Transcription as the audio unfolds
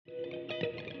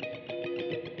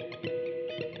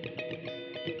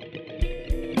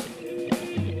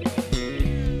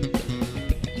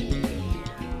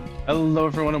Hello,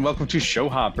 everyone, and welcome to Show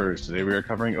Hoppers. Today we are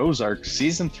covering Ozark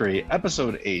Season 3,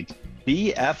 Episode 8,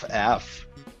 BFF.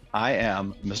 I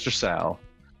am Mr. Sal,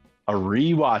 a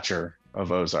rewatcher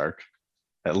of Ozark,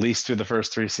 at least through the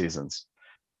first three seasons.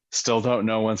 Still don't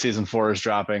know when Season 4 is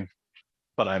dropping,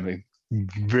 but I'm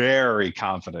very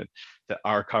confident that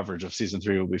our coverage of Season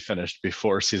 3 will be finished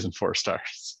before Season 4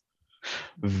 starts.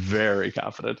 Very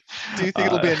confident. Do you think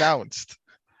it'll be Uh, announced?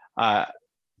 uh,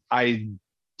 I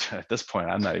at this point,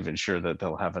 I'm not even sure that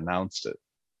they'll have announced it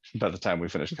by the time we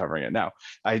finish covering it. Now,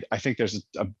 I think there's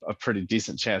a pretty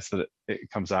decent chance that it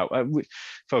comes out.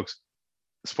 Folks,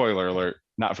 spoiler alert,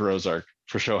 not for Ozark,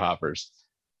 for Show Hoppers.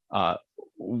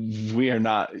 We are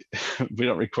not, we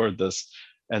don't record this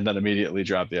and then immediately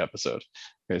drop the episode.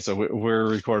 Okay, so we're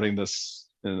recording this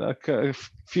in a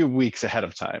few weeks ahead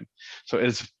of time. So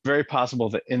it's very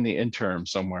possible that in the interim,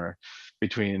 somewhere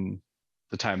between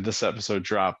the time this episode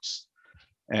drops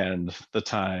and the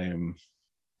time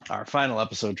our final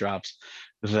episode drops,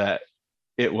 that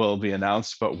it will be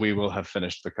announced, but we will have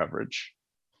finished the coverage.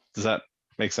 Does that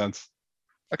make sense?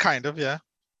 Kind of, yeah.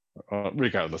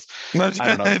 Regardless, No, I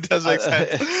don't know. it does make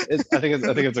sense. I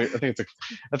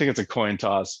think it's a coin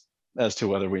toss as to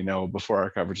whether we know before our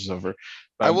coverage is over.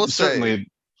 I will certainly say,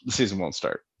 the season won't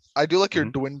start. I do like your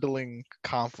Mhm. dwindling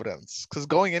confidence because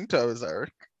going into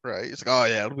Ozark, right? It's like, oh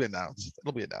yeah, it'll be announced.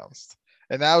 It'll be announced.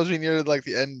 And now as we near like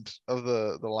the end of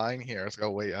the line here, it's like,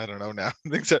 oh wait, I don't know now.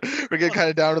 Things are, we're getting kind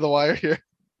of down to the wire here.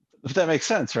 If that makes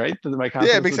sense, right? Does my Yeah, it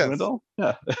confidence makes would sense. dwindle?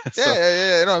 Yeah.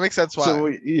 Yeah, yeah. No, it makes sense why. So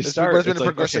you But start. it's been a Like,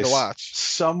 progression okay, to watch.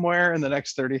 somewhere in the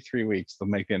next 33 weeks they'll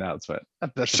make the announcement.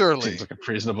 That Surely. seems like a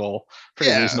pretty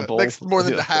Yeah, reasonable. next more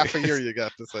than deal. half a year you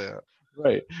got to say it.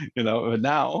 Right. But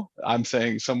now I'm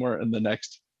saying somewhere in the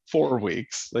next 4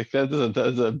 weeks. Like that's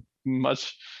a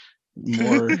much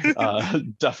more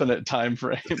definite time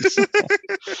frame. So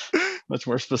much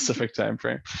more specific time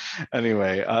frame.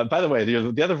 Anyway, by the way,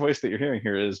 the other voice that you're hearing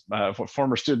here is a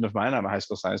former student of mine. I'm a high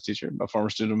school science teacher. A former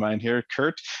student of mine here,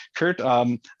 Kurt. Kurt, I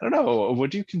don't know.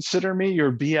 Would you consider me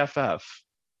your BFF?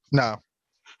 No.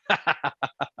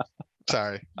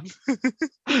 Sorry.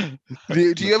 Do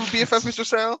you have a BFF, Mr.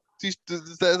 Sal? Is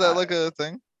that like a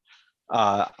thing?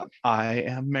 I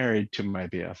am married to my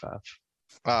BFF.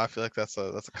 I feel like that's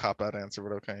a cop-out answer,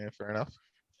 but okay, fair enough.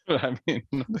 I mean,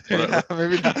 maybe not.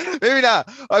 Maybe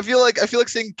not. I feel like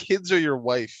saying kids are your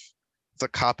wife. It's a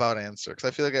cop-out answer because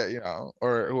I feel like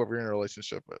or whoever you're in a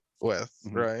relationship with,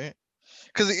 Mhm. right?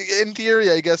 Because in theory,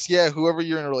 I guess, yeah, whoever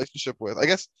you're in a relationship with, I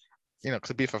guess,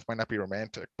 because BFF might not be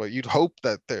romantic, but you'd hope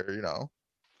that they're,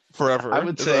 forever. I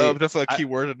would say definitely a key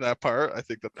word in that part. I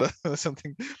think that's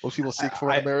something most people seek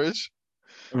for in a marriage.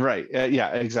 Right.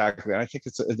 Yeah, exactly. And I think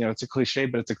it's a cliche,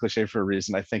 but it's a cliche for a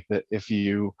reason. I think that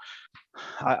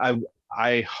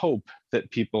I hope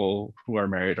that people who are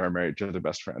married to their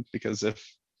best friend, because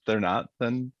if they're not,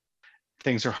 then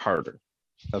things are harder.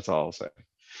 That's all I'll say.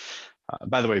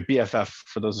 By the way, BFF,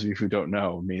 for those of you who don't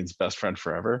know, means best friend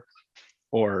forever,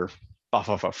 or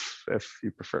buff if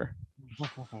you prefer.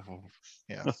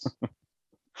 Yes.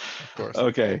 Of course.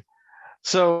 Okay.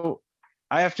 So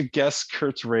I have to guess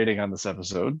Kurt's rating on this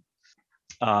episode.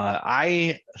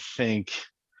 I think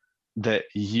that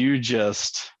you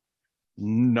just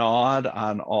nod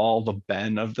on all the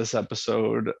Ben of this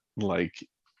episode like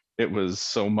it was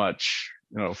so much,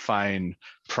 fine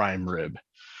prime rib.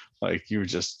 Like you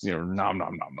just, nom nom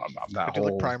nom nom nom that I do like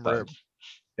whole prime rib.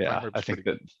 Yeah, Prime I think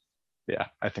that. Yeah,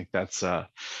 I think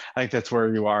that's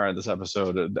where you are in this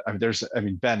episode.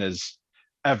 Ben is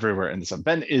everywhere in this.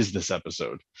 Ben is this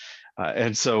episode,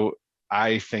 and so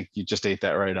I think you just ate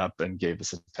that right up and gave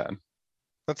this a 10.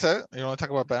 That's it. You want to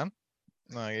talk about Ben?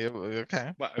 No,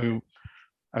 okay. Well,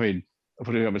 I mean, what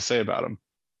do you want me to say about him?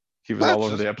 He was all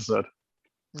over the episode.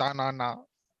 No.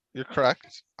 You're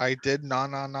correct. I did no,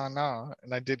 and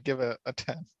I did give it a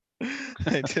 10.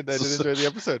 I did enjoy the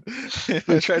episode.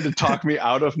 You tried to talk me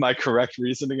out of my correct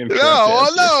reasoning and no.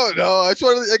 I just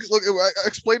wanted to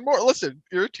explain more. Listen,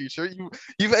 you're a teacher.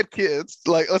 You've had kids.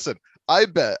 Like, listen, I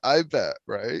bet,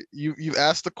 right? You've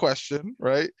asked the question,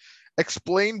 right?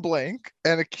 Explain blank,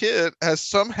 and a kid has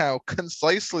somehow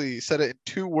concisely said it in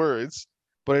 2 words,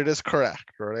 but it is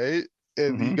correct, right?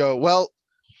 And you go, well,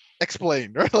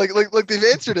 explain, right? Like they've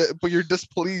answered it, but you're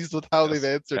displeased with how they've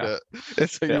answered it. And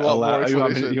so you want more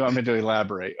explanation. You want me to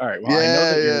elaborate? All right.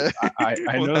 Well,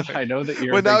 I know that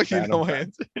you're. Well, now you know my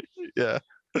answer. Yeah.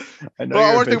 I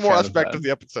want to take more aspect of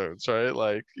the episodes, right?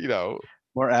 Like,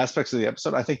 more aspects of the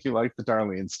episode. I think you liked the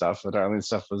Darlene stuff. The Darlene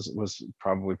stuff was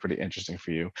probably pretty interesting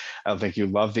for you. I don't think you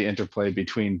love the interplay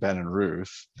between Ben and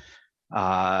Ruth.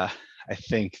 I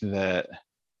think that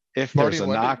if Marty there's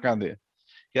a knock on the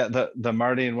Yeah, the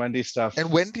Marty and Wendy stuff.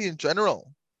 And Wendy in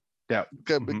general. Yeah.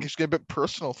 It's getting a bit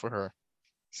personal for her,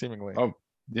 seemingly. Oh,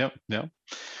 yep, yep.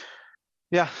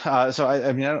 Yeah, so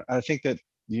I mean, I think that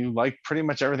you like pretty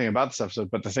much everything about this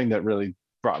episode, but the thing that really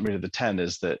brought me to the 10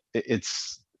 is that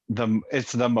it's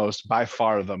the most, by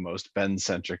far the most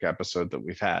Ben-centric episode that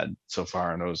we've had so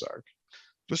far in Ozark.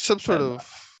 There's some sort And,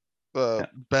 of yeah.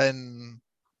 Ben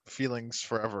feelings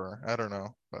forever. I don't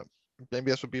know, but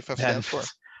maybe that's what BFF Ben, stands for.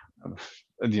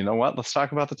 you know what? Let's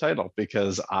talk about the title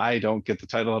because I don't get the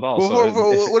title at all. Well,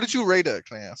 So what did you rate it?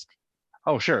 Can I ask?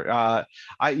 oh, sure.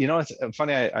 It's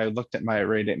funny. I looked at my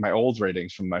rating, my old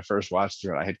ratings from my first watch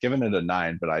through, and I had given it a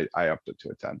 9, but I upped it to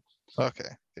a 10. Okay,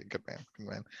 good man, good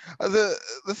man. The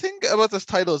thing about this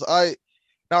title is I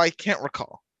can't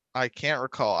recall. I can't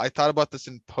recall. I thought about this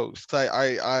in post.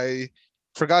 I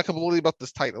forgot completely about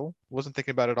this title. Wasn't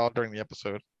thinking about it all during the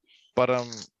episode. But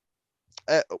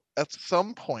at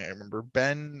some point I remember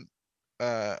Ben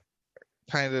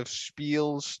kind of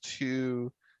spiels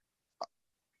to,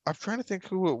 I'm trying to think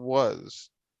who it was.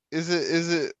 Is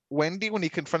it Wendy when he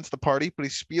confronts the party, but he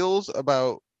spiels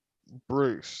about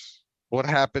Bruce, what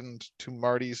happened to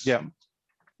Marty's. Yeah.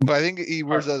 But I think he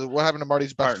was what happened to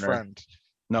Marty's best Partner. friend.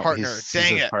 No, Partner. he's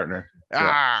Dang his it. partner.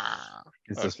 Ah.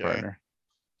 He's his partner.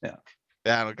 Yeah,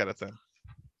 I don't get it then.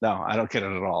 No, I don't get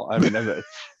it at all. I mean,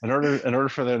 in order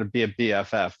for there to be a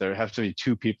BFF, there have to be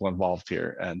two people involved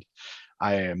here, and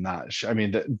I am not sure. I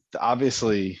mean,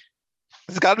 obviously,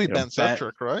 It's got to be you know, Ben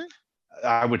centric, right?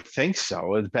 I would think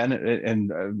so. If Ben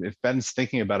and if Ben's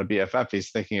thinking about a BFF,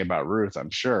 he's thinking about Ruth, I'm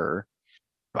sure.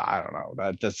 But I don't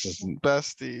know. That's just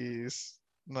Besties.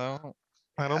 No,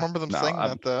 I don't remember them no. saying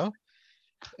that though.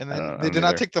 And I then don't they know did not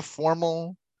neither. take the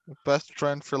formal best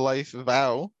friend for life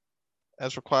vow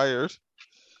as required.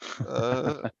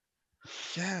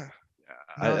 Yeah.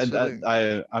 No, it's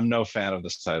really- I'm no fan of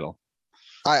this title.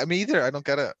 me either. I don't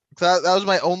get it. That was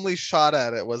my only shot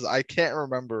at it. Was I can't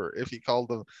remember if he called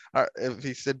them, if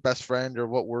he said best friend or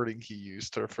what wording he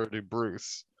used to refer to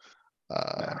Bruce.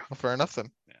 Fair enough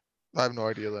then. Yeah. I have no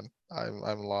idea then.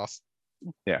 I'm lost.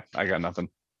 Yeah, I got nothing.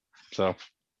 So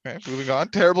Okay, moving on.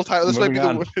 Terrible title. This might be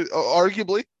Moving the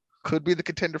arguably could be the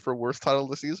contender for worst title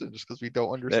of the season, just because we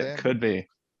don't understand. it could be.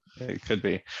 It could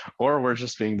be. Or we're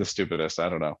just being the stupidest. I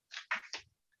don't know.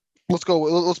 Let's go.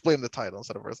 Let's blame the title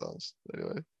instead of ourselves.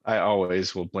 Anyway. I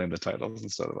always will blame the titles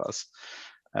instead of us.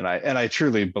 And I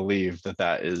truly believe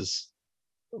that is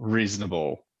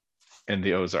reasonable in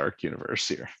the Ozark universe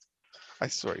here. I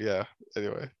swear, yeah.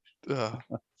 Anyway. All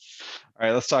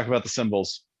right, let's talk about the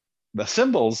symbols. The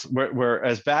symbols were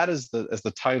as bad as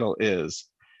the title is.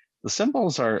 The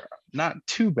symbols are not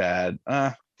too bad.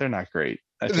 They're not great.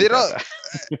 They don't.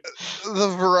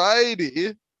 The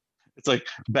variety. It's like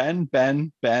Ben,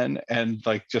 and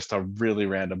like just a really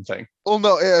random thing. Oh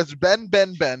no, it's Ben,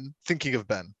 thinking of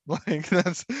Ben. Like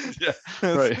that's yeah,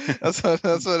 right. That's what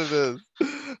it is.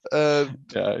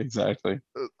 Yeah, exactly.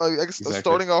 I guess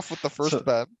starting off with the first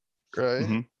Ben, right?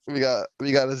 Mm-hmm.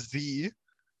 We got a Z,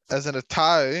 as in a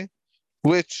tie,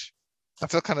 which I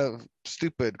feel kind of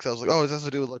stupid because I was like, oh, it has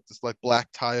to do with like this like black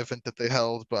tie event that they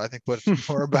held, but I think what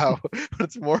it's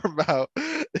more about,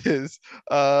 is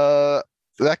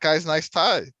that guy's nice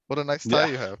tie. What a nice tie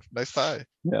you have. Nice tie.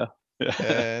 Yeah.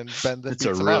 And Ben then it's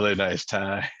a really nice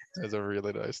tie. It's a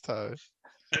really nice tie.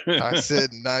 I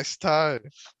said nice tie.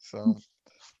 So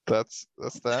that's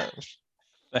that.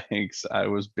 Thanks. I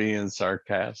was being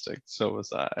sarcastic. So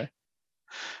was I.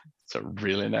 It's a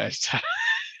really nice tie.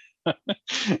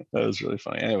 That was really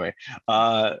funny. Anyway,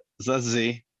 so that's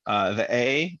Z. The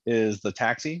A is the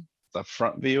taxi, the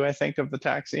front view, I think, of the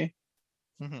taxi.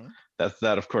 Mm-hmm.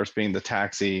 That, of course, being the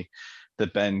taxi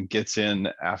that Ben gets in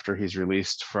after he's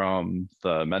released from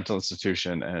the mental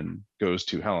institution and goes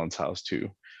to Helen's house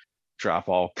to drop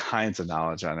all kinds of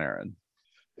knowledge on Aaron.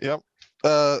 Yep.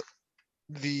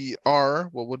 The R,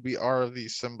 what would be R of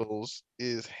these symbols,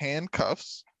 is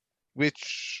handcuffs,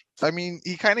 which, I mean,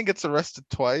 he kind of gets arrested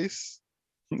twice.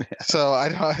 Yeah. So I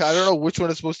don't know which one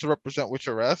is supposed to represent which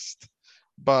arrest,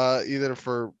 but either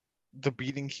for the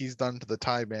beating he's done to the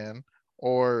tie man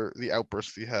or the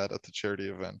outburst he had at the charity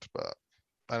event. But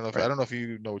I don't know if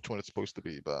you know which one it's supposed to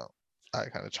be, but I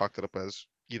kind of chalked it up as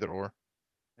either or.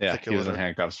 Yeah, he was in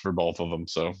handcuffs for both of them,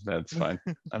 so that's fine.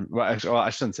 I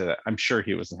shouldn't say that. I'm sure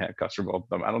he was in handcuffs for both of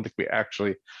them. I don't think we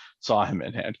actually saw him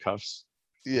in handcuffs.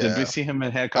 Yeah. Did we see him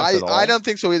in handcuffs at all? I don't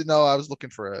think so either. No, I was looking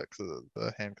for it because of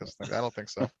the handcuffs thing. I don't think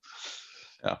so.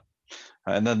 Yeah.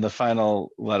 And then the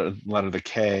final letter, the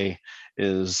K,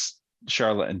 is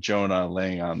Charlotte and Jonah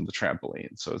laying on the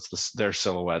trampoline. So it's their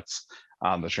silhouettes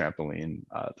on the trampoline.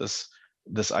 This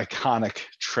iconic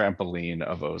trampoline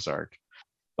of Ozark.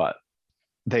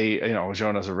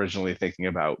 Jonah's originally thinking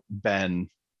about Ben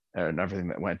and everything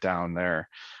that went down there.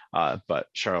 But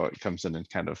Charlotte comes in and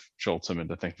kind of jolts him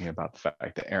into thinking about the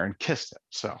fact that Aaron kissed him.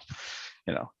 So,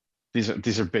 you know, these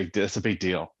are big. It's a big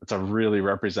deal. It's a really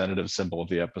representative symbol of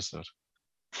the episode.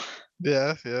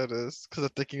 Yeah, yeah, it is. Because I'm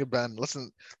thinking of Ben.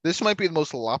 Listen, this might be the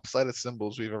most lopsided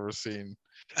symbols we've ever seen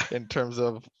in terms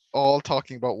of all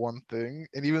talking about one thing,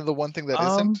 and even the one thing that Um,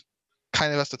 isn't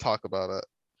kind of has to talk about it.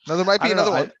 Now there might I be don't know.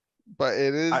 another one, but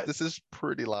I this is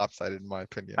pretty lopsided in my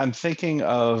opinion. I'm thinking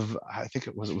of, I think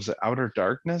it was Outer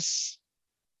Darkness,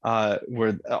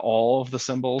 where all of the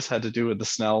symbols had to do with the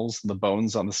Snells, the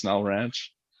bones on the Snell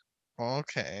Ranch.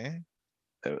 Okay.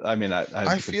 I mean, I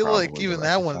you could feel like probably go even back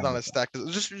that and one's find not it. as stacked.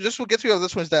 Just what gets me about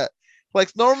this one is that,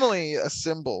 like, normally a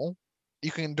symbol you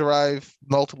can derive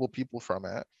multiple people from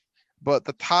it, but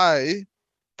the tie,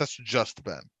 that's just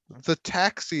Ben. The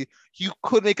taxi, you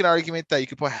could make an argument that you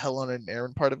could put Helen and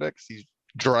Aaron part of it because he's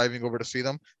driving over to see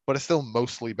them, but it's still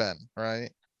mostly Ben,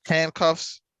 right?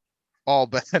 Handcuffs, all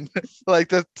Ben. Like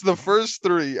the first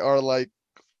three are like,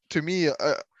 to me,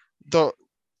 the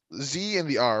Z and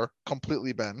the R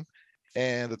completely Ben,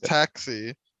 and the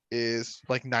taxi is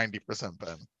like 90%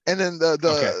 Ben. And then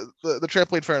Okay, the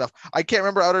trampoline, fair enough. I can't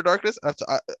remember Outer Darkness.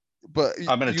 But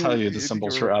I'm going to tell you the you think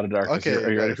symbols you're for right. Outer Darkness. Okay,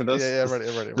 Are you ready guys. for Yeah, this? yeah, I'm ready.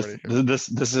 I'm ready. I'm This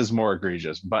ready. this is more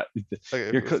egregious, but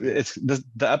Okay, you're let's see. it's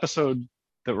the episode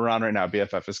that we're on right now.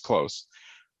 BFF is close,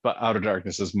 but Outer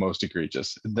Darkness is most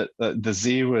egregious. The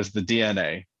Z was the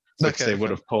DNA, which Okay, they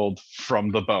would have pulled from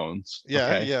the bones. yeah,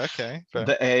 Okay, yeah, okay. Fair.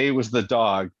 the A was the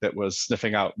dog that was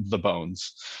sniffing out the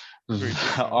bones. Egregious,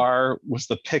 The yeah. R was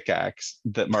the pickaxe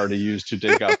that Marty used to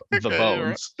dig up the Okay, you're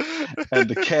bones, and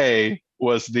the right. K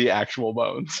was the actual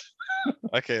bones.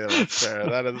 Okay, that's fair.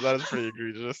 That is pretty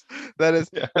egregious.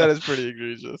 Yeah, That is pretty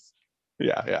egregious.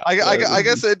 yeah. I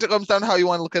guess it comes down to how you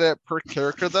want to look at it per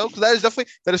character, though, because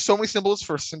that is so many symbols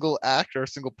for a single act or a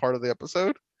single part of the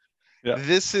episode. Yeah,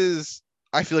 This is,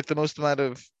 I feel like, the most amount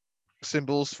of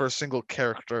symbols for a single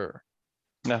character.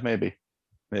 yeah, maybe.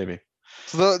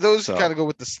 So those So kind of go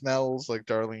with the Snells, like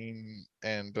Darlene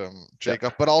and yeah,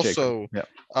 Jacob, but Jacob. also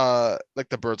Yeah, like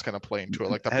the birds kind of play into it,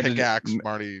 like the had to, pickaxe,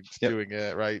 Marty's yep, doing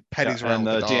it, right? yeah, Petty's around and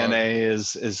with the the dog. DNA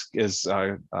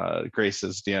is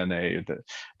Grace's DNA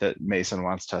that Mason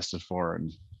wants tested for,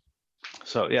 and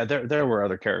so yeah, there were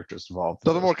other characters involved So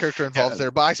in the those. more character Yeah, involved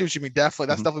there, but I see what you mean. Definitely,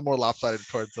 that's mhm, definitely more lopsided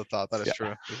towards the thought. That is yeah,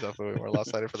 true. It's definitely more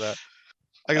lopsided for that.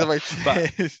 I guess yeah. if I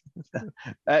But change,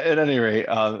 at any rate,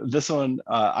 this one,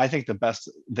 I think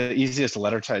the easiest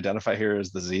letter to identify here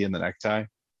is the Z in the necktie.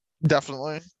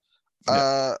 definitely.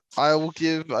 Yeah, I will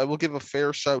give a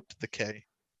fair shout to the K.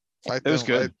 it was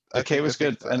good. The K was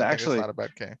good, and I think it's not a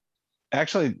bad K.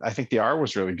 actually, I think the R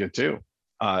was really good too.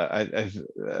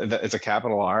 It's a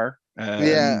capital R,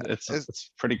 Yeah, and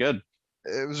it's pretty good.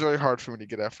 it was very hard for me to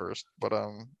get at first, but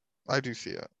I do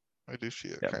see it. I do see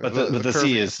it Yeah, kind but of the the the Z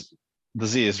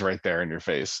curving. is right there in your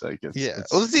face. Like Yeah,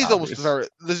 well, it's obvious.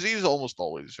 the Z is almost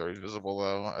always very visible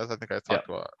though, as I think I Yeah, talked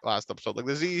about last episode. Like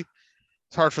the Z,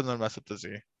 it's hard for them to mess up the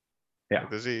Z. yeah,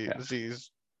 Like yeah, the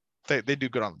Z's, they do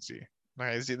good on the Z.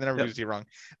 Like, they never yeah. do Z wrong.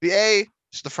 The A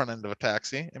is the front end of a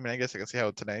taxi. I mean, I guess I can see how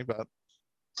it's an A, but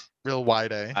real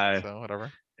wide A. I So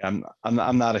whatever. I'm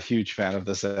not a huge fan of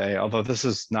this A, although this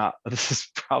is not this is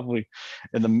probably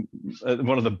in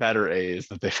one of the better A's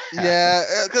that they've had.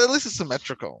 Yeah, because at least it's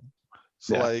symmetrical.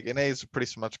 So Yeah. like an A is a pretty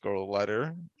symmetrical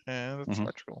letter, and it's Mhm.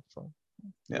 symmetrical. So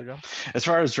Yeah. there you go. As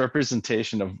far as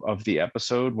representation of the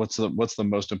episode, what's the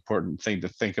most important thing to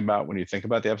think about when you think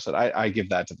about the episode? I give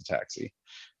that to the taxi.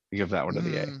 I give that one to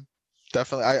the A.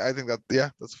 Definitely, I think that,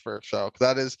 yeah, that's a fair shout.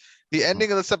 That is the Mhm.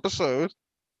 ending of this episode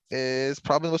is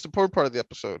probably the most important part of the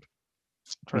episode.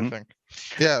 I'm trying Mhm. to think.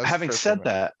 Yeah, that's a Having fair said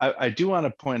statement. that, I do want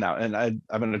to point out, and I'm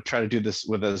going to try to do this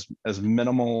with as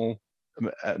minimal,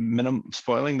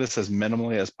 spoiling this as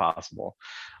minimally as possible.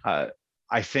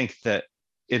 I think that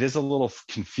it is a little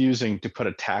confusing to put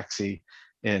a taxi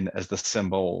in as the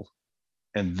symbol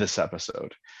in this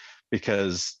episode,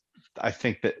 because I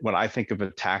think that when I think of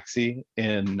a taxi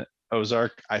in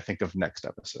Ozark, I think of next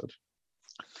episode.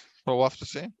 But we'll have to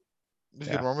see. You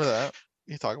Yeah. can remember that.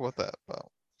 You talk about that, but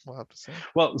we'll have to see.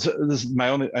 Well, so this is I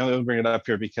only bring it up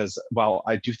here because while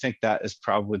I do think that is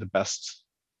probably the best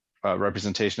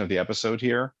representation of the episode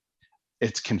here,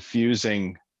 it's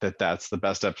confusing that that's the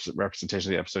best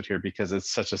representation of the episode here because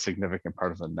it's such a significant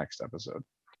part of the next episode.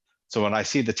 So when I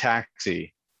see the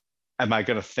taxi, am I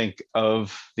going to think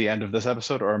of the end of this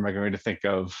episode, or am I going to think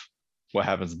of what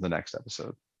happens in the next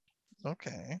episode?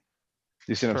 Okay.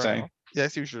 You see what I'm Fair saying? enough. Yeah, I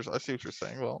see what you're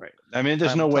saying. Well, Right. I mean,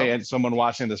 there's time no will way tell. someone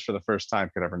watching this for the first time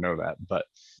could ever know that, but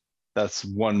That's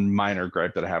one minor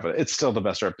gripe that I have. It's still the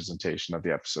best representation of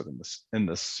the episode in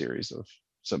this series of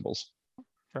symbols.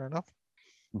 Fair enough.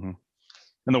 And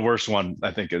the worst one,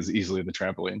 I think, is easily the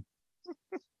trampoline.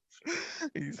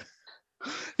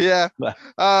 Yeah.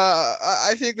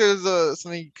 I think there's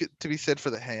something to be said for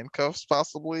the handcuffs,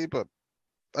 possibly, but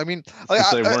I mean, like,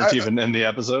 Since they weren't even in the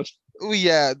episode.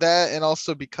 yeah, that, and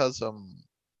also because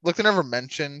look, they never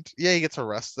mentioned. Yeah, he gets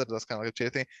arrested. That's kind of like a Jay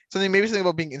thing. Maybe something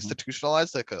about being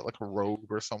institutionalized, like a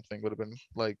robe or something, would have been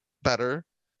like better.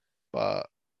 But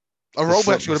a robe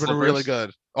actually would have been really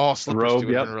good. Oh, slippers robe,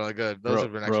 would have been really good. Those would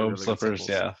have been actually robe, really slippers, good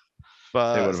symbols. yeah.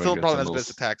 But still probably not as good as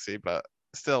a taxi, but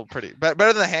still pretty better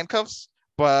than the handcuffs.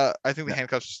 But I think the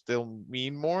handcuffs still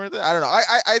mean more. I don't know.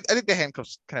 I think the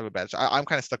handcuffs kind of a badge. I'm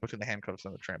kind of stuck between the handcuffs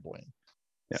and the trampoline.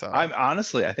 Yeah. So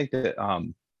I think that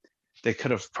they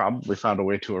could have probably found a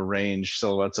way to arrange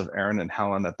silhouettes of Aaron and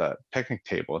Helen at the picnic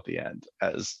table at the end,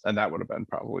 and that would have been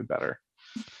probably better.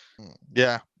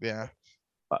 Yeah.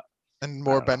 But, and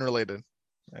more Ben related.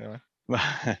 Anyway,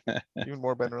 even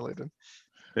more Ben related.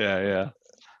 Yeah.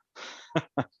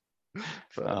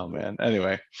 Oh man.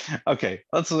 Anyway, okay,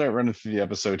 let's start running through the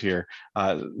episode here.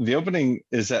 The opening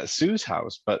is at Sue's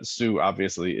house, but Sue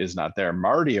obviously is not there.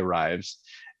 Marty arrives.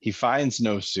 He finds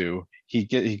no Sue. He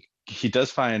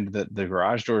does find that the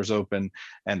garage door is open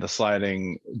and the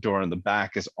sliding door in the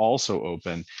back is also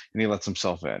open, and he lets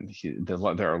himself in.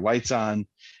 There are lights on.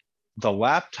 The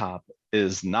laptop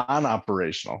is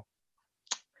non-operational,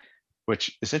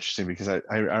 which is interesting because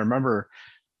I remember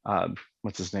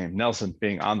what's his name, Nelson,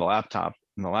 being on the laptop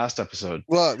in the last episode.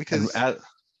 Well, because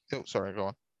sorry, go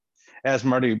on. As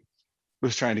Marty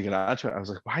was trying to get onto it, I was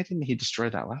like, why didn't he destroy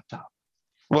that laptop?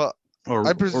 Well,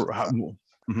 I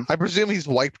presume he's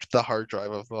wiped the hard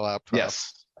drive of the laptop.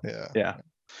 Yes. Yeah.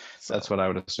 So that's what I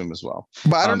would assume as well.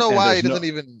 But I don't know why he doesn't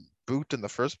even boot in the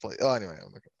first place. Oh, anyway,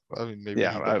 I mean, maybe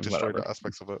he destroyed the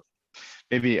aspects of it.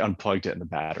 Maybe he unplugged it and the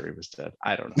battery was dead.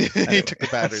 I don't know. Anyway. He took the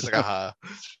battery. He's like, aha.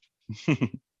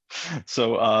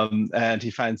 So, and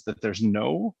he finds that there's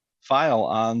no file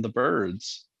on the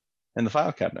birds in the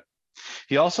file cabinet.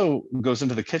 He also goes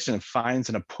into the kitchen and finds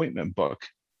an appointment book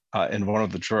in one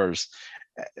of the drawers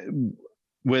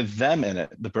with them in it.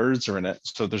 The birds are in it.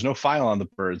 So there's no file on the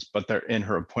birds, but they're in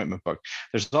her appointment book.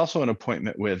 There's also an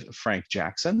appointment with Frank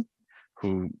Jackson,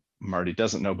 who Marty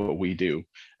doesn't know, but we do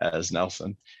as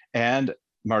Nelson. And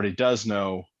Marty does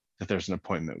know that there's an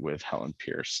appointment with Helen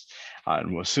Pierce.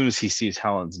 And as soon as he sees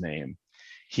Helen's name,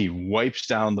 he wipes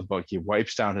down the book. He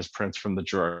wipes down his prints from the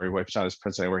drawer. He wipes down his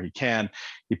prints anywhere he can.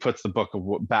 He puts the book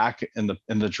back in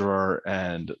the drawer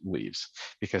and leaves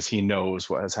because he knows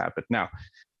what has happened. Now,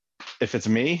 if it's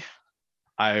me,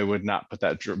 I would not put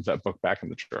that book back in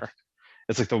the drawer.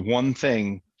 It's like the one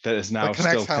thing that is now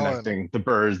still connecting the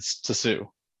birds to Sue.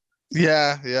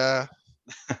 Yeah.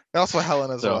 And also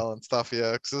Helen as well and stuff.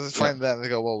 Yeah, because find that and they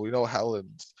go, well, we know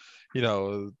Helen's,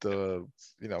 the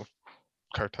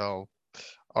cartel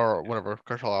or whatever,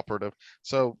 cartel operative.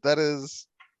 So that is,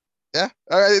 yeah,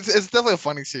 it's definitely a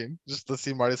funny scene just to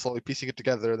see Marty slowly piecing it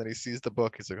together, and then he sees the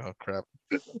book. He's like, oh crap.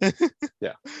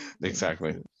 Yeah,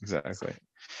 exactly. All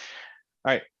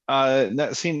right.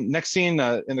 Next scene.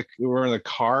 We're in the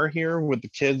car here with the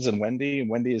kids and Wendy.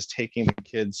 Wendy is taking the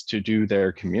kids to do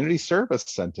their community service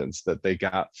sentence that they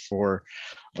got for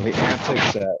the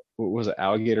antics at, what was it,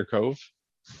 Alligator Cove?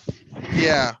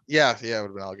 Yeah, it would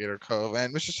have been Alligator Cove.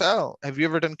 And Mr. Sal, have you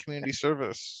ever done community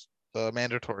service, the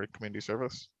mandatory community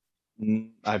service?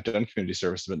 I've done community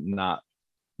service, but not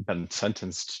been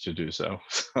sentenced to do so.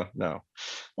 No.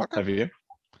 Okay. Have you?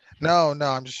 No,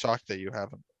 I'm just shocked that you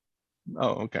haven't.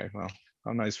 Oh, okay. Well,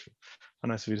 how nice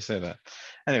of you to say that.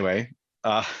 Anyway,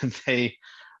 they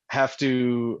have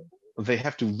to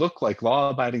look like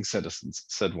law-abiding citizens,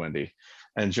 said Wendy.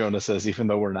 And Jonah says, even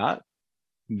though we're not.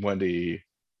 Wendy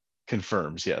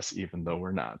confirms, yes, even though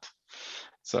we're not.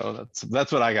 So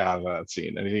that's what I got out of that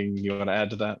scene. Anything you want to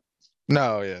add to that?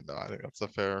 No, I think that's a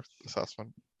fair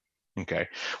assessment. Okay.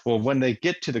 Well, when they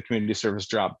get to the community service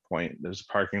drop point, there's a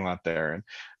parking lot there. And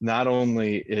not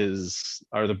only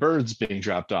are the birds being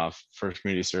dropped off for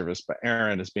community service, but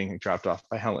Aaron is being dropped off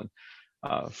by Helen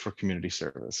for community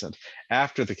service. And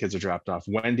after the kids are dropped off,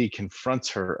 Wendy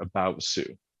confronts her about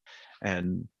Sue.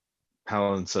 And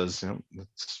Helen says,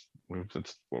 that's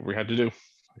what we had to do.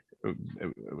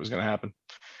 It was going to happen.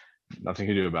 Nothing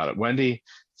to do about it. Wendy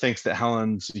thinks that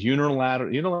Helen's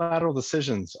unilateral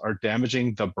decisions are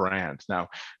damaging the brand. Now,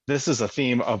 this is a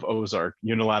theme of Ozark,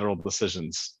 unilateral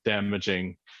decisions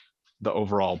damaging the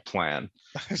overall plan.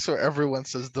 So everyone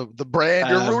says the brand,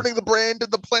 you're ruining the brand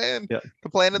and the plan. Yeah. The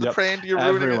plan and the brand, you're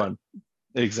ruining everyone.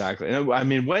 It. Exactly. I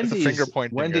mean, Wendy's finger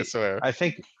pointing, Wendy, I swear. I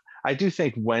think I do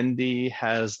think Wendy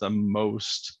has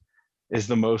is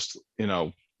the most,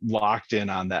 locked in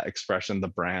on that expression, the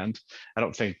brand. I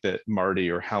don't think that Marty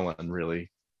or Helen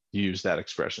really use that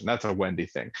expression. That's a Wendy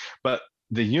thing. But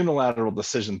the unilateral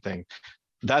decision thing,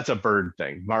 that's a Bird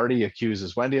thing. Marty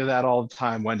accuses Wendy of that all the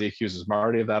time. Wendy accuses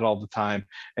Marty of that all the time.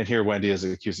 And here Wendy is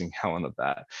accusing Helen of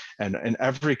that. And in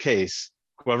every case,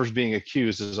 whoever's being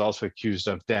accused is also accused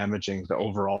of damaging the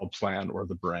overall plan or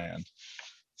the brand.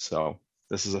 So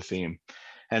this is a theme.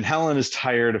 And Helen is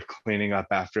tired of cleaning up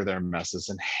after their messes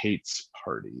and hates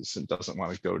parties and doesn't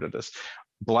want to go to this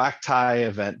black tie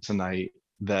event tonight.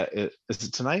 Is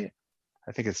it tonight?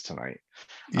 I think it's tonight.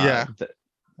 Yeah,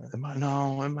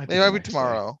 No, it might be. it might the be next day.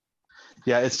 tomorrow.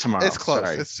 Yeah, it's tomorrow. It's close.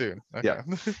 Sorry. It's soon. Okay. Yeah.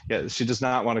 Yeah, she does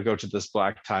not want to go to this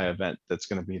black tie event that's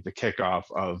going to be the kickoff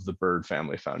of the Bird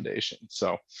Family Foundation.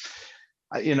 So,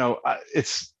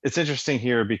 it's interesting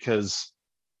here because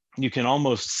you can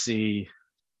almost see.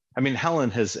 I mean,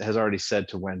 Helen has already said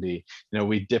to Wendy,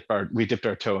 we dipped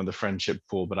our toe in the friendship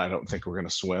pool, but I don't think we're going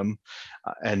to swim.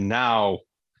 And now,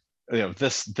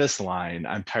 this line,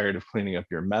 I'm tired of cleaning up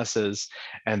your messes,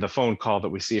 and the phone call that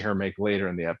we see her make later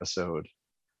in the episode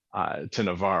to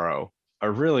Navarro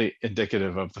are really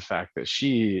indicative of the fact that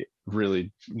she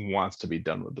really wants to be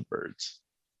done with the birds.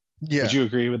 Yeah. Would you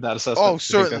agree with that assessment? Oh,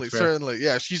 certainly.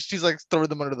 Yeah, she's like throwing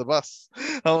them under the bus.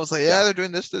 I was like, yeah, they're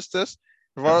doing this.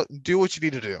 Navarro, do what you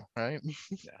need to do, right?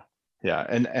 Yeah,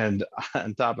 and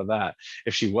on top of that,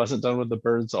 if she wasn't done with the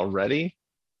birds already,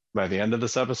 by the end of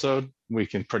this episode, we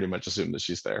can pretty much assume that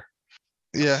she's there.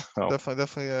 Yeah, So,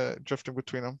 definitely drifting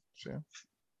between them. So, yeah.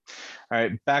 All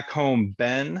right, back home,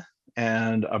 Ben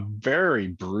and a very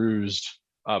bruised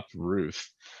up Ruth.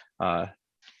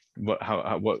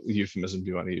 What euphemism do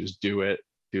you want to use? Do it,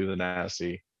 do the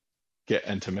nasty, get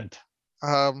intimate.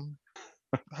 How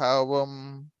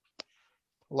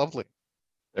lovely.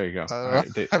 There you go. All right.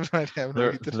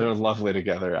 They're lovely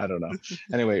together. I don't know.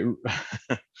 Anyway,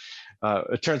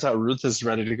 it turns out Ruth is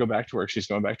ready to go back to work. She's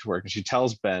going back to work, and she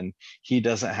tells Ben he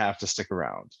doesn't have to stick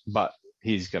around, but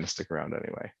he's going to stick around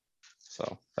anyway.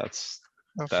 So that's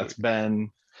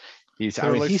Ben. He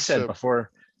said before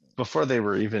they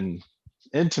were even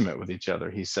intimate with each other,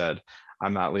 he said,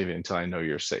 "I'm not leaving until I know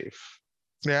you're safe."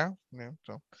 Yeah.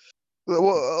 So,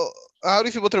 well, how do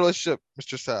you feel about the relationship,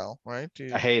 Mr. Sal? Right?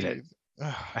 I hate it.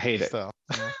 I hate it. Sal.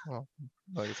 Well,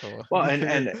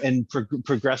 and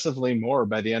progressively more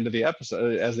by the end of the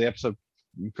episode, as the episode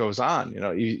goes on,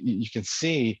 you can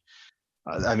see.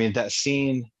 I mean, that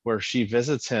scene where she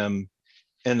visits him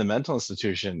in the mental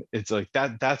institution, it's like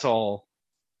that's all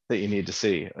that you need to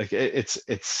see. Like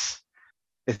it's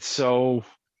so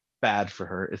bad for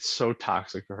her. It's so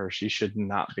toxic for her. She should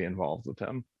not be involved with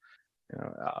him.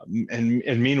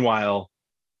 And meanwhile,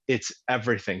 it's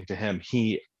everything to him.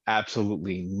 He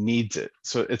absolutely needs it.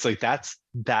 So it's like that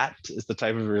is the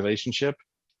type of relationship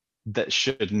that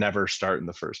should never start in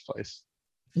the first place.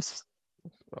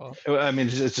 I mean,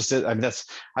 it's just, I mean,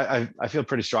 I feel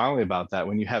pretty strongly about that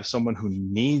when you have someone who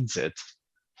needs it.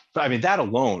 But I mean, that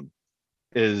alone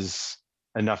is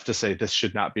enough to say this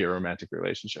should not be a romantic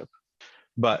relationship.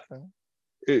 But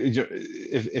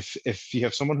if you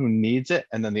have someone who needs it,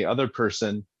 and then the other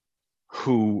person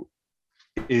who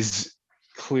is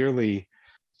clearly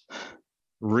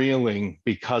reeling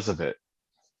because of it,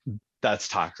 that's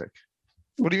toxic.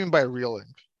 What do you mean by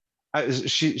reeling?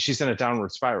 She's in a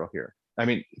downward spiral here. I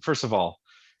mean, first of all,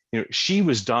 she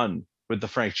was done with the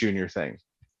Frank Jr. thing.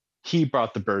 He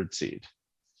brought the bird seed,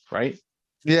 right?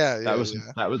 Yeah, that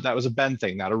was a Ben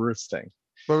thing, not a Ruth thing.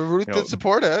 But Ruth did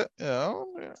support it, Yeah.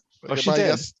 Well, she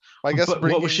did. I guess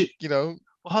bringing, what was she? Well,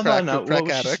 hold on. Now, what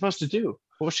was she supposed to do?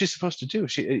 What was she supposed to do?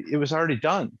 It was already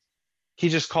done. He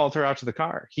just called her out to the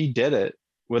car. He did it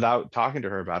without talking to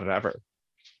her about it ever.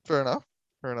 Fair enough.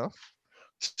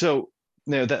 So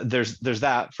there's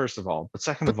that, first of all, but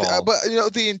second of all, but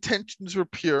the intentions were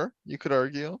pure. You could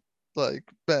argue, like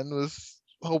Ben was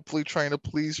hopefully trying to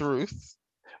please Ruth.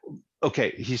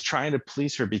 Okay, he's trying to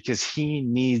please her because he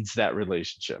needs that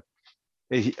relationship.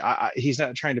 He's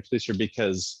not trying to please her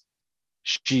because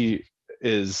she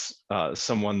is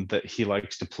someone that he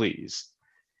likes to please.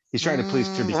 He's trying to please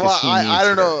her because he needs I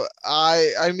don't her. know.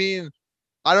 I mean,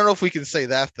 I don't know if we can say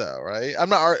that though, right? I'm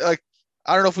not like,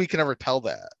 I don't know if we can ever tell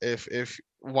that if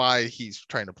why he's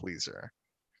trying to please her.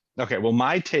 Okay, well,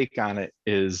 my take on it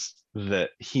is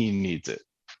that he needs it,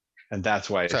 and that's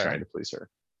why he's trying to please her.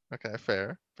 Okay,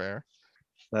 fair.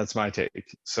 That's my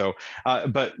take. So,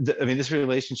 but I mean, this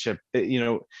relationship,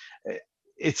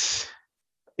 it's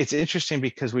interesting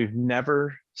because we've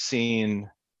never seen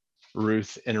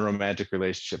Ruth in a romantic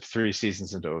relationship 3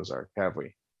 seasons into Ozark, have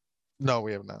we? No,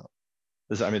 we have not.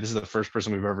 I mean, this is the first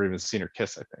person we've ever even seen her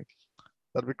kiss, I think.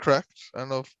 That'd be correct. I don't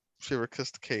know if she ever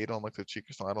kissed Kate on like the cheek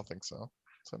or something. I don't think so.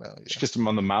 So now, She yeah. kissed him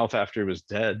on the mouth after he was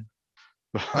dead.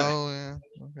 But Oh yeah.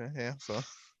 Okay. Yeah. So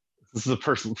this is the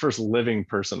first living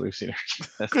person we've seen her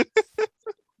kiss.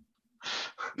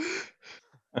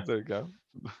 there you go.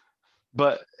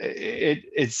 But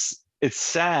it's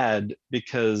sad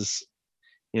because,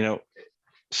 you know,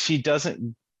 she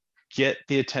doesn't get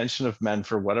the attention of men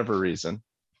for whatever reason.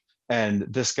 And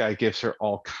this guy gives her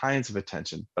all kinds of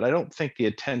attention, but I don't think the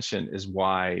attention is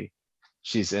why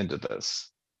she's into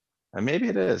this. And maybe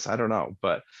it is, I don't know.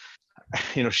 But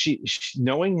you know, she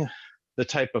knowing the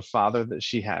type of father that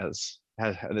she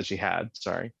that she had,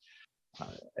 sorry,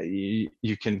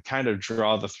 you can kind of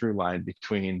draw the through line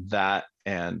between that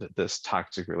and this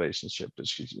toxic relationship that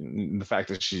the fact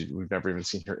that we've never even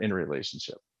seen her in a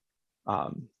relationship.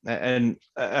 And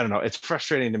I don't know, it's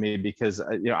frustrating to me because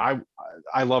you know,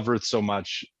 I love Ruth so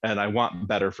much and I want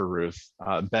better for Ruth.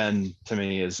 Ben to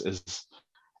me is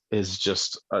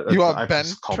just You want I've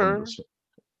just called him Benter this.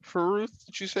 for Ruth?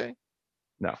 Did you say?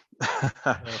 No.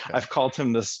 Okay. I've called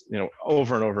him this, you know,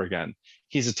 over and over again.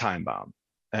 He's a time bomb.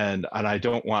 And I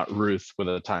don't want Ruth with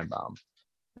a time bomb,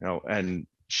 you know, and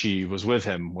she was with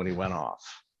him when he went off.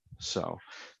 So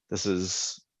this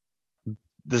is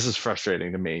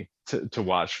frustrating to me to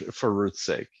watch for Ruth's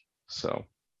sake. So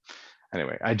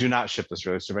anyway, I do not ship this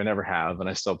relationship. I never have, and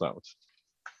I still don't.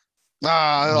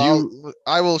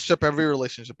 I will ship every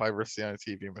relationship I ever see on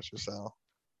TV, Mr. Sal.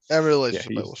 Every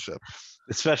relationship I will ship.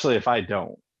 Especially if I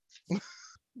don't.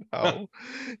 Oh,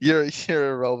 you're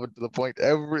irrelevant to the point.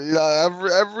 Every, you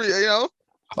know,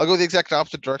 I'll go the exact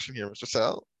opposite direction here, Mr.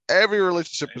 Sal. Every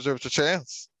relationship deserves a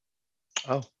chance.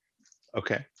 Oh,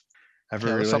 okay. Every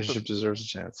Yeah, there's relationship something- deserves a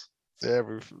chance.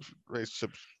 Every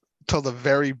relationship till the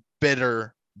very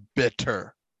bitter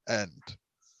end.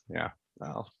 Yeah.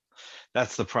 Well,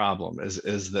 that's the problem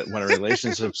is that when a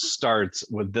relationship starts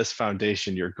with this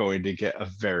foundation, you're going to get a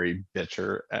very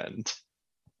bitter end.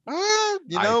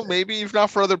 You know, maybe if not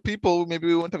for other people, maybe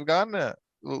we wouldn't have gotten it.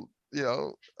 Well, you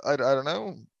know, I don't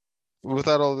know.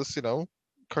 Without all this, you know,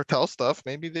 cartel stuff,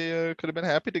 maybe they could have been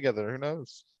happy together. Who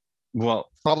knows? Well,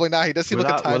 Probably not. He does seem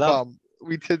like a time bomb.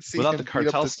 We did see without him the beat up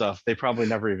cartel stuff, they probably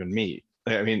never even meet.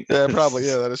 I mean, yeah, probably.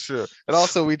 Yeah, that is true. And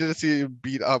also, we did see him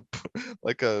beat up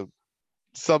like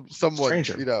someone,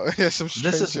 stranger. you know, yeah, some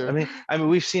stranger. This is, I mean,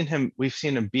 we've seen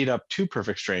him beat up two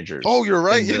perfect strangers. Oh, you're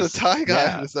right. Yeah, the Thai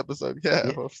guy in this episode.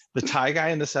 Yeah. The Thai guy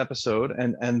in this episode,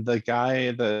 and the guy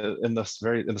in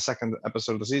the second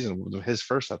episode of the season, his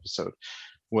first episode,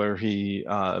 where he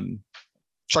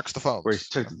chucks the phones. Where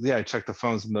he checked the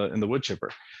phones in the wood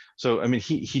chipper. So I mean,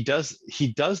 he does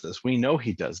this. We know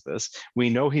he does this. We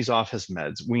know he's off his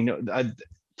meds. We know.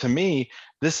 To me,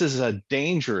 this is a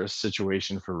dangerous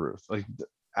situation for Ruth. Like,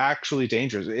 actually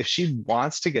dangerous. If she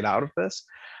wants to get out of this,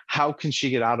 how can she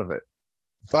get out of it?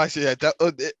 I see. Yeah,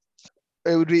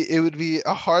 it would be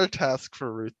a hard task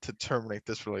for Ruth to terminate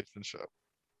this relationship.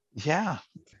 Yeah,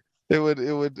 it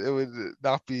would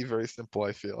not be very simple.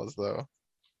 I feel as though.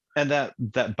 And that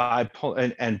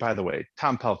bipolar. And by the way,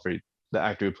 Tom Pelphrey, the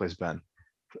actor who plays Ben,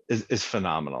 is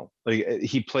phenomenal. Like,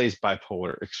 he plays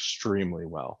bipolar extremely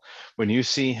well. When you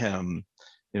see him,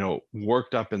 you know,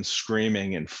 worked up and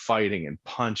screaming and fighting and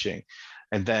punching,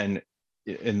 and then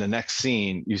in the next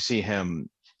scene you see him,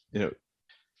 you know,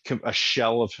 a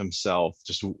shell of himself,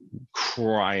 just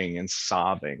crying and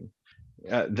sobbing.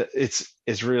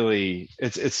 It's really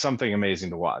something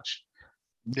amazing to watch.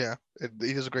 Yeah,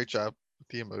 he does a great job with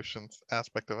the emotions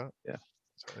aspect of it. Yeah,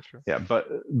 that's true. Yeah,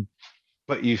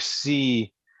 but you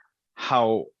see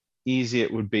how easy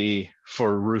it would be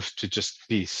for Ruth to just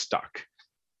be stuck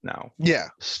now. Yeah,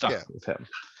 stuck with him.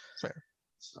 Fair.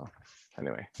 So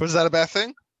anyway, was that a bad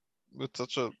thing with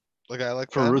such a guy like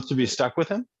for Ruth to be stuck with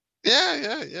him?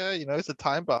 Yeah. You know, it's a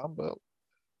time bomb, but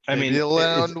I mean, it'll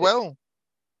end well.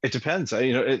 It depends.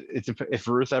 You know, if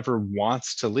Ruth ever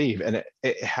wants to leave, and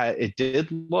it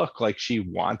did look like she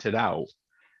wanted out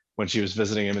when she was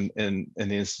visiting him in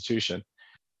the institution.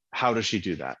 How does she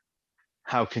do that?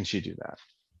 How can she do that?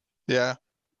 Yeah,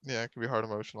 it can be hard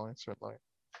emotionally, certainly.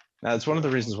 Now, it's one of the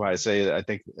reasons why I say that I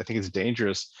think it's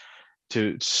dangerous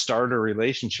to start a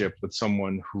relationship with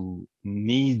someone who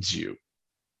needs you.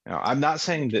 You know, I'm not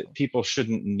saying that people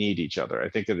shouldn't need each other. I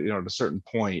think that, you know, at a certain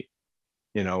point,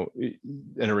 you know,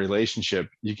 in a relationship,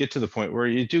 you get to the point where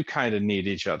you do kind of need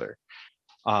each other.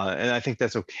 And I think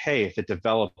that's okay if it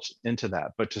develops into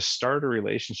that. But to start a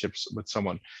relationship with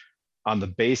someone on the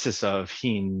basis of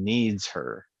he needs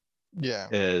her,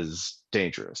 is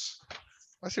dangerous.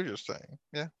 I see what you're saying.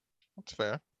 Yeah, that's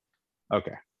fair.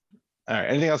 Okay. All right.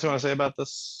 Anything else you want to say about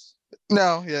this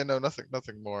No, yeah, no, nothing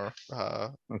more,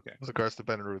 Okay. with regards to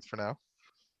Ben and Ruth for now.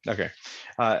 Okay.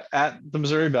 At the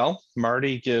Missouri Bell,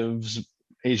 Marty gives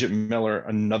Agent Miller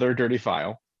another dirty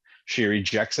file. She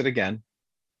rejects it again,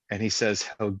 and he says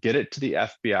he'll get it to the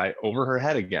FBI over her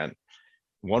head again.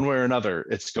 One way or another,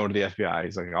 it's going to the FBI.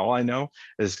 He's like, all I know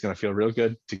is it's going to feel real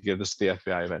good to give this to the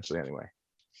FBI eventually anyway.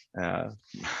 Uh,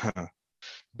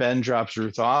 Ben drops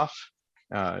Ruth off.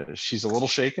 She's a little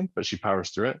shaken, but she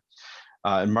powers through it.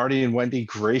 And Marty and Wendy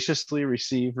graciously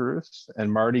receive Ruth,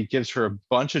 and Marty gives her a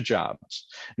bunch of jobs.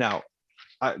 Now,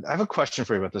 I have a question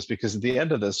for you about this because at the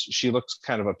end of this, she looks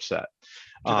kind of upset.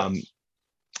 She Um, does.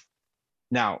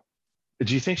 now,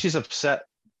 do you think she's upset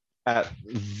at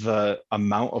the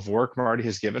amount of work Marty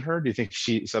has given her? Do you think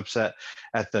she's upset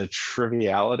at the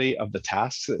triviality of the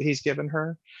tasks that he's given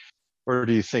her? Or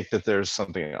do you think that there's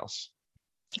something else?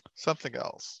 Something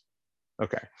else.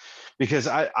 Okay. Because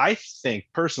I think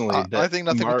personally I that think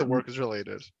nothing with the Martin, work is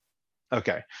related.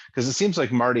 okay, because it seems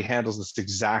like Marty handles this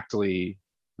exactly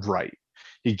right.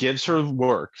 He gives her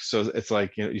work. So it's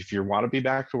like, if you want to be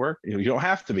back to work, you don't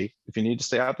have to be. If you need to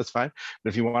stay out, that's fine. But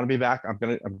if you want to be back, I'm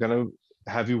gonna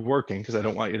have you working because I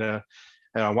don't want you to,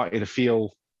 and I want you to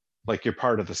feel like you're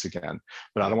part of this again.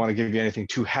 But I don't want to give you anything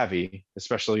too heavy,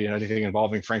 especially anything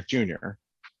involving Frank Jr.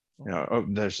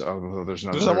 There's There's no more there's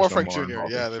no Frank more Jr.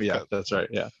 involving. Yeah, they've Yeah, cut. that's right.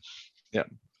 Yeah, yeah.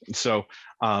 So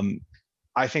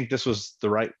I think this was the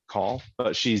right call,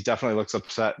 but she definitely looks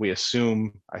upset. We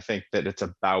assume, I think, that it's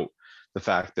about the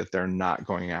fact that they're not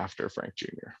going after Frank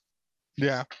Jr.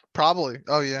 Yeah, probably.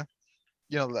 Oh yeah.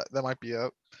 That might be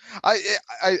it.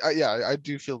 Yeah, I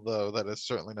do feel though that it's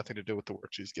certainly nothing to do with the work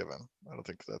she's given. I don't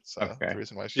think that's the Okay.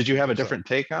 reason why Did she's you being have a upset. different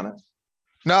take on it?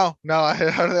 No, I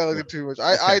don't think it too much.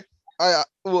 Okay.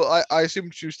 I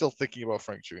assume she was still thinking about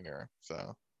Frank Jr.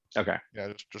 So Okay.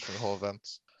 yeah, just from the whole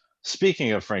events.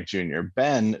 Speaking of Frank Jr.,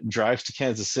 Ben drives to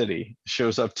Kansas City,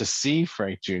 shows up to see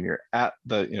Frank Jr. at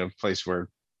the place where,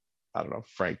 I don't know,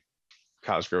 Frank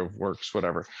Cosgrove works,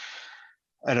 whatever.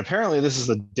 And apparently this is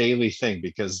a daily thing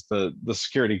because the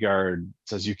security guard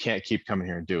says you can't keep coming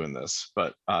here and doing this.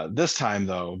 But this time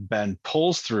though, Ben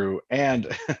pulls through and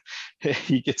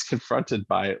he gets confronted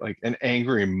by like an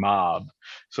angry mob.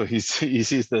 So he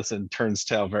sees this and turns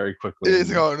tail very quickly It's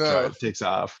and oh no, takes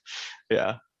off.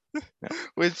 Yeah.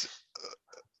 which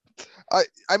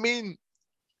I mean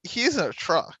he's in a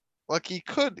truck. Like he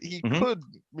Mhm.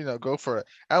 could go for it.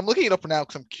 And I'm looking it up now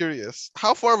because I'm curious.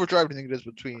 How far of a drive do you think it is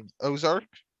between the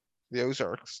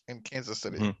Ozarks, and Kansas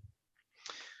City?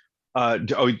 Mhm.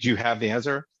 Do you have the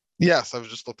answer? Yes, I've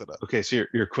just looked it up. Okay, so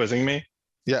you're quizzing me.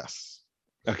 Yes.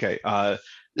 Okay.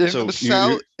 In So the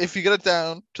south, if you get it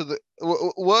down to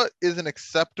what is an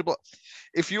acceptable,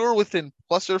 if you were within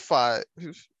plus or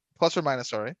minus,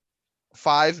 sorry,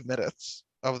 5 minutes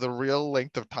of the real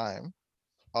length of time,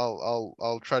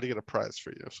 I'll try to get a prize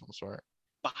for you of some sort.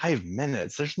 5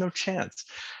 minutes. There's no chance.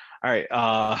 All right.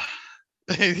 I'm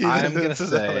gonna This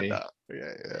is another say. no.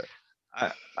 Yeah.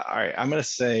 All right. I'm gonna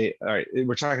say. All right.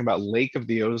 We're talking about Lake of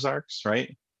the Ozarks,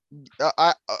 right?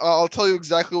 I'll tell you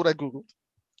exactly what I Googled.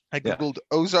 I Yeah. Googled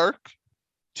Ozark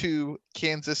to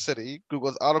Kansas City.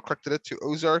 Google's auto-corrected it to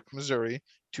Ozark, Missouri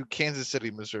to Kansas City,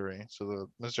 Missouri. So the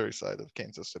Missouri side of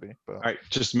Kansas City. But All right.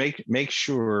 Just make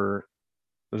sure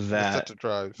it's set that to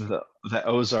drive. the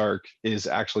Ozark is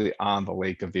actually on the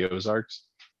Lake of the Ozarks.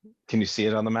 Can you see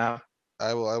it on the map?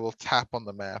 I will tap on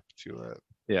the map to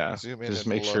Yeah. zoom in Just and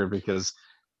make look. sure because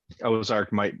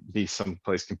Ozark might be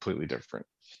someplace completely different.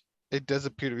 It does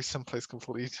appear to be someplace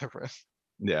completely different.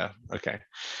 Yeah. Okay.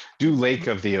 Do Lake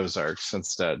of the Ozarks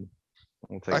instead.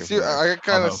 We'll take I it see. from there.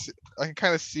 I can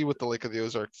kind of see what the Lake of the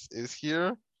Ozarks is here.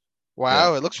 Yeah.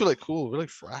 Wow, it looks really cool, really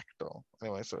fractal.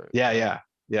 Anyway, sorry. Yeah.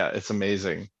 It's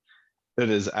amazing. It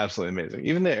is absolutely amazing.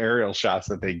 Even the aerial shots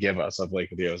that they give us of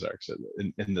Lake of the Ozarks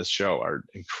in this show are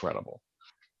incredible.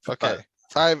 Okay,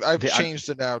 I've The, changed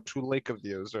it now to Lake of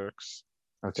the Ozarks.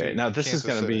 okay, To now this is Kansas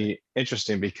going to City. be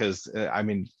interesting because I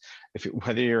mean,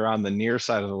 whether you're on the near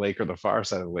side of the lake or the far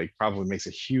side of the lake, probably makes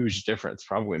a huge difference.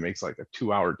 Probably makes like a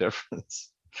 2 hour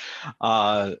difference.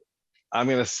 I'm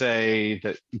going to say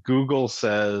that Google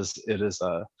says it is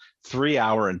a 3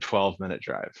 hour and 12 minute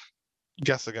drive.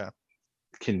 Guess again.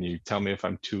 Can you tell me if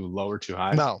I'm too low or too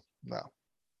high? No.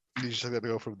 You just got to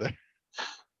go from there.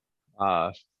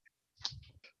 Uh,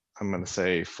 I'm going to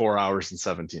say 4 hours and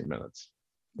 17 minutes.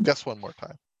 Guess one more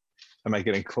time. Am I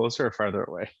getting closer or farther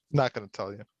away? Not gonna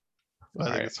tell you. All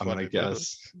right, I'm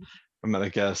gonna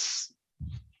guess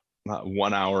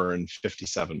 1 hour and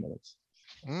 57 minutes.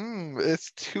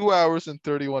 It's 2 hours and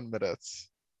 31 minutes.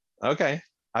 Okay.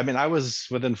 I mean, I was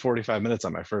within 45 minutes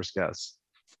on my first guess.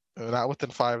 Not within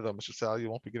 5 though, Mr. Sal. You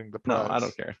won't be getting the No, I prize.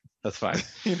 don't care. That's fine.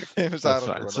 Unifamis, I That's don't care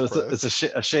fine. about So no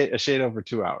it's prize. a shade over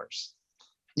 2 hours.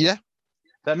 Yeah,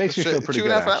 That makes me feel pretty two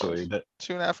and good a half hours. actually. That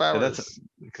 2.5 yeah, that's hours.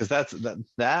 because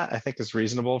that I think is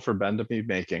reasonable for Ben to be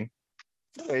making.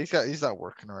 Yeah, he's not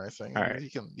working or anything. All right. He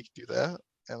can do that,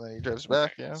 and then he drives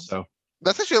back. Yeah, So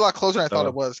that's actually a lot closer than I thought it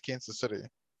so was. Kansas City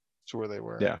to where they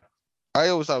were. yeah. I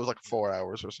always thought it was like 4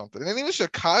 hours or something. And even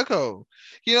Chicago,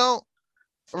 you know,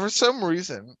 for some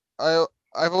reason, I've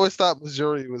always thought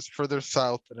Missouri was further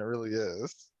south than it really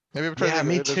is. Maybe I'm trying to Yeah, think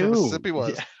me that's where too. Mississippi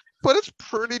was, Yeah. but it's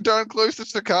pretty darn close to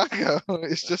Chicago.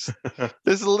 It's just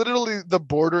it's literally the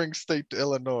bordering state to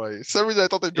Illinois. For some reason I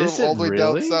thought they drove Is it all the way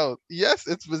down really? south. Yes,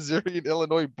 it's Missouri and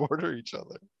Illinois border each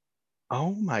other.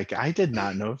 Oh my God, I did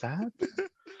not know that.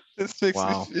 This makes me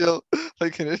Wow. feel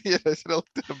like an idiot. I should have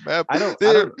looked at a map. I don't I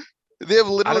They don't they have I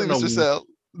literally, don't Mr. know. Sal,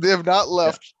 they have not Yeah.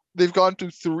 left. They've gone to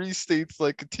 3 states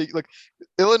like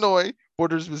Illinois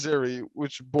borders Missouri,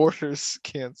 which borders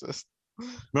Kansas.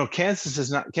 No, Kansas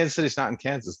City's not in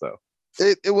Kansas though.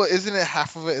 Well, isn't it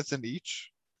half of it is in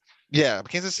each? Yeah,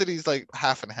 Kansas City's like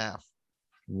half and half.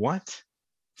 What?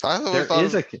 I always There thought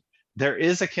is of,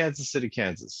 a Kansas City,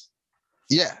 Kansas.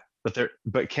 yeah,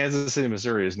 But Kansas City,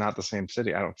 Missouri is not the same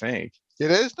city, I don't think.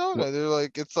 it is. No, What no, they're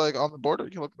like it's like on the border.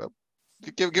 You can look it up.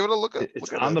 Give it a look at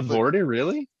it's it. on the It's like border,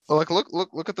 really?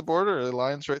 look at the border. It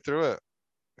lines right through it.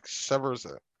 Like, severs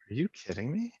it. Are you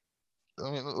kidding me?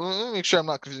 Let me make sure I'm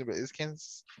not confused. But is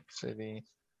Kansas City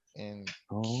in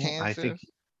Oh, I think Kansas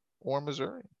or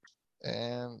Missouri?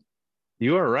 And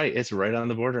you are right. It's right on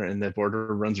the border, and the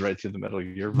border runs right through the middle.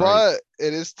 You're right. but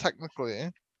it is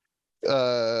technically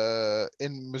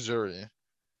in Missouri.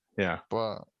 Yeah.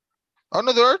 But oh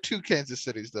no, there are 2 Kansas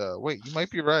cities though. Wait, you might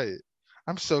be right.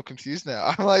 I'm so confused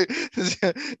now. I'm like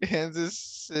Kansas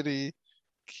City,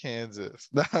 Kansas.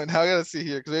 Now I gotta see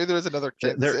here because maybe there is another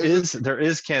Kansas. There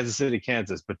is Kansas City,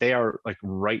 Kansas, but they are like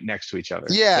right next to each other.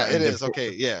 Yeah, That- it the- is.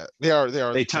 Okay, yeah. They are They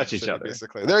the same touch each city, other.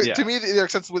 basically. They're Yeah. to me they're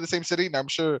extensively the same city, and I'm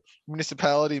sure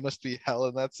municipality must be hell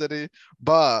in that city.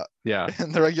 But Yeah.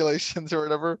 in the regulations or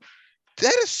whatever,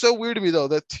 that is so weird to me though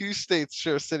that 2 states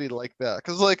share a city like that.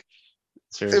 Because like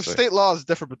if Seriously. state law is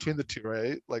different between the two,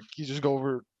 right? Like you just go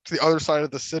over to the other side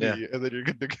of the city Yeah. and then you're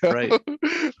good to go. Right. Or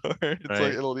it's like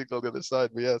Right. illegal on the other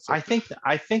side. But yeah, so I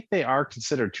think they are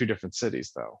considered two different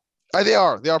cities though. they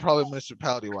are probably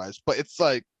municipality wise, but it's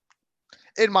like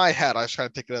in my head, I was trying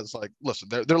to take it as like, listen,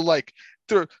 they're like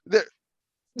they're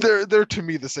to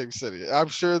me the same city. I'm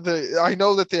sure I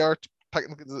know that they are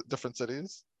technically different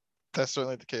cities. That's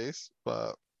certainly the case,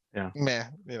 but Yeah.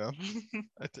 man,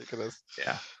 I take it as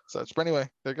Yeah. such. But anyway,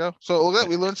 there you go. So look at that.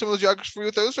 We learned some of the geography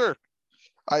with Ozark.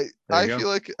 There I you go. feel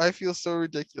like I feel so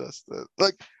ridiculous that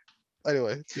like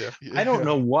anyway, yeah. I don't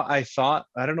know what I thought.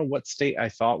 I don't know what state I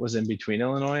thought was in between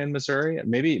Illinois and Missouri.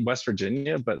 Maybe West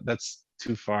Virginia, but that's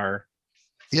too far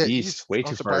Yeah, east, way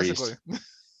too far east.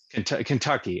 unsurprisingly.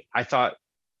 Kentucky. I thought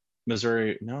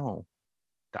Missouri. No,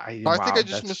 I think I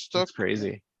just that's mistook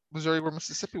crazy. Missouri where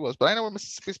Mississippi was, but I know where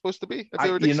Mississippi's supposed to be. I I, feel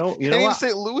you ridiculous. know, you And know even what?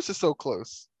 St. Louis is so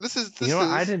close. This is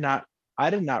I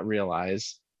did not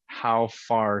realize how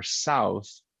far south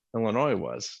Illinois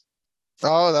was.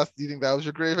 Oh, you think that was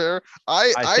your grave error?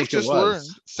 I I've think it just learned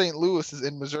was. St. Louis is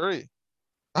in Missouri.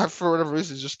 I for whatever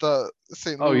reason just thought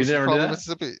St. Oh, you Louis is never knew probably that?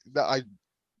 Mississippi.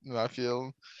 I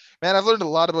feel, man, I've learned a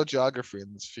lot about geography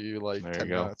in this few like There you 10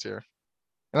 go. minutes here.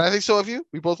 And I think so have you.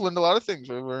 We both learned a lot of things.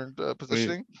 We learned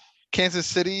positioning. Kansas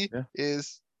City Yeah.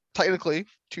 is technically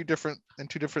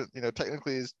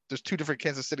technically there's 2 different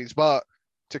Kansas cities, but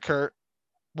to Kurt,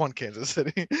 1 Kansas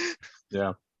City.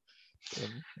 Yeah.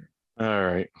 And, All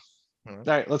right. Mhm. All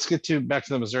right, let's get back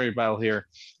to the Missouri battle here.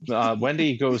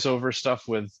 Wendy goes over stuff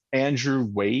with Andrew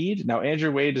Wade. Now,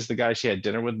 Andrew Wade is the guy she had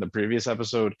dinner with in the previous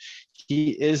episode. He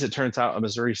is, it turns out, a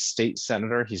Missouri state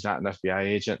senator. He's not an FBI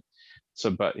agent.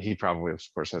 But he probably, of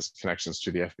course, has connections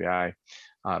to the FBI.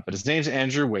 But his name's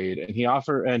Andrew Wade,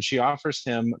 and she offers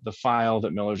him the file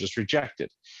that Miller just rejected.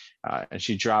 And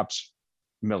she drops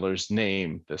Miller's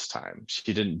name this time.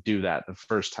 She didn't do that the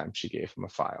first time she gave him a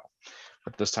file,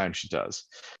 but this time she does.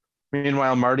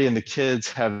 Meanwhile, Marty and the kids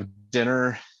have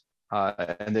dinner,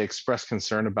 and the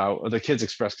kids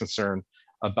express concern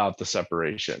about the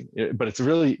separation, but it's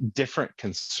really different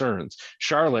concerns.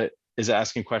 Charlotte is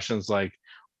asking questions like,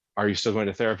 are you still going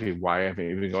to therapy? Why haven't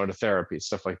you been going to therapy?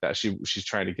 Stuff like that. She's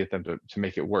trying to get them to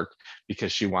make it work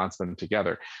because she wants them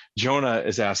together. Jonah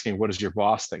is asking, what does your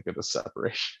boss think of the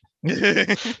separation?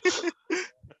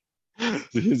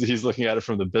 He's looking at it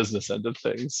from the business end of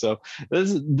things. So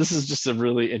this is just a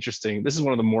really interesting. This is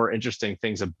one of the more interesting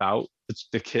things about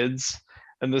the kids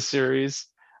in this series.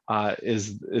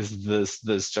 is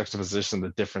this juxtaposition, the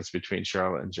difference between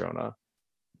Charlotte and Jonah.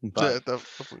 Yeah, But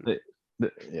definitely.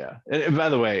 yeah, and by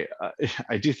the way,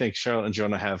 I do think Charlotte and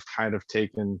Jonah have kind of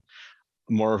taken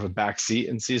more of a back seat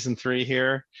in season 3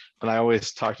 here. And I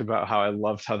always talked about how I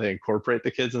loved how they incorporate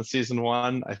the kids in season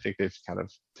 1. I think they've kind of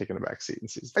taken a back seat in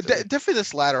season 3. Definitely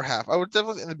this latter half. I would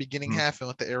definitely in the beginning Mhm. half and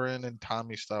with the Aaron and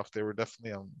Tommy stuff, they were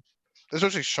definitely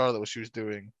especially Charlotte, what she was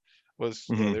doing was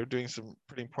Mhm. they were doing some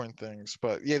pretty important things.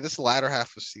 But yeah, this latter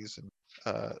half of season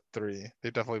 3,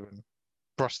 they've definitely been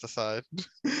brushed aside.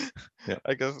 Yeah.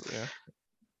 I guess, yeah.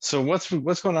 So what's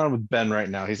going on with Ben right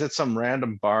now? He's at some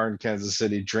random bar in Kansas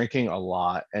City drinking a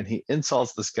lot, and he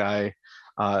insults this guy.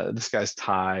 This guy's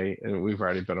Ty, and we've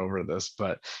already been over this,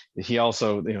 but he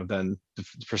also, then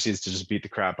proceeds to just beat the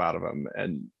crap out of him,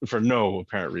 and for no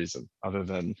apparent reason other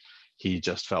than he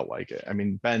just felt like it. I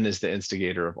mean, Ben is the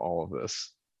instigator of all of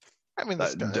this. I mean,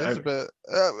 this That, guy is a bit,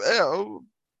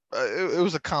 it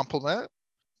was a compliment.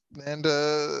 And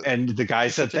and the guy he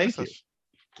should said take it thank you. such.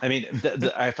 I mean,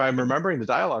 if I'm remembering the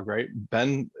dialogue right,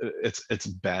 Ben, it's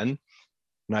Ben,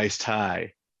 nice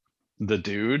tie. The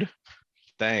dude,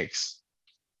 thanks.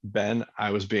 Ben,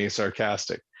 I was being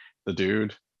sarcastic. The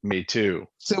dude, me too.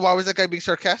 So why was that guy being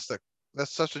sarcastic?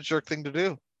 That's such a jerk thing to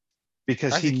do.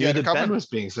 Because I he think he knew had it that Ben coming. was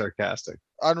being sarcastic.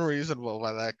 Unreasonable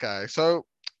by that guy. So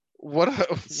what what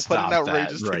an Stop that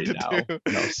outrageous thing right to now. do.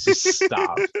 No,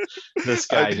 stop. This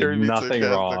How guy dare did he be nothing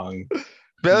sarcastic? wrong.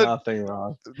 Ben Nothing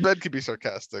wrong. Ben could be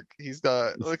sarcastic. He's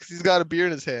got a beer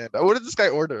in his hand. What did this guy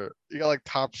order? He got like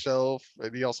top shelf,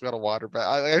 and he also got a water bag.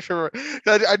 I sure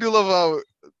I do love how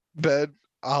Ben.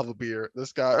 I'll have a beer.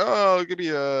 This guy, oh, give me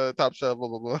a top shelf, blah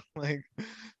blah blah. Like,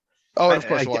 oh, and of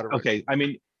course, the water bag. Okay. I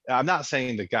mean, I'm not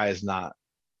saying the guy is not,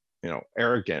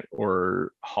 arrogant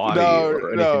or haughty No,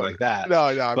 or anything no, like that. no.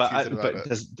 I'm But teasing about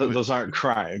it. those aren't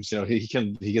crimes. He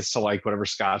gets to like whatever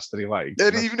scotch that he likes. And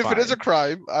And that's even if it is a fine.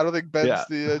 crime, I don't think Ben's Yeah,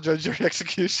 the judge or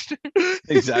executioner.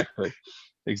 exactly.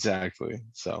 Exactly.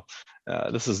 So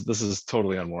this is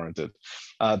totally unwarranted.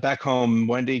 Back home,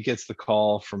 Wendy gets the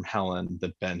call from Helen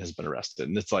that Ben has been arrested,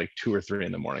 and it's like 2 or 3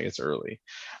 in the morning. It's early,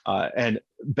 and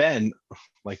Ben,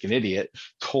 like an idiot,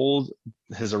 told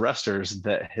his arresters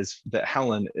that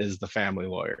Helen is the family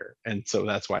lawyer, and so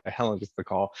that's why Helen gets the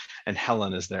call, and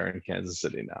Helen is there in Kansas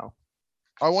City now.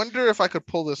 I wonder if I could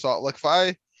pull this off. Like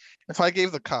if I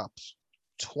gave the cops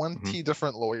Mhm. 20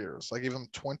 different lawyers, I gave them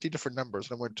 20 different numbers,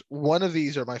 and I went, one of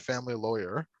these are my family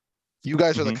lawyer. You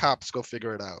guys are the Mhm. cops. Go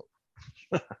figure it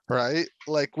out. Right?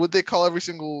 Like, would they call every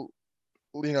single,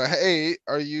 hey,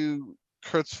 are you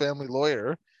Kurt's family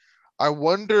lawyer? I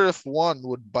wonder if one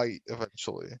would bite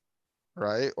eventually.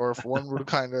 Right? Or if one would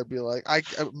kind of be like,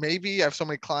 maybe I have so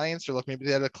many clients, or like maybe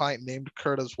they had a client named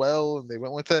Kurt as well, and they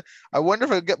went with it. I wonder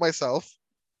if I could get myself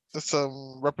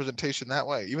some representation that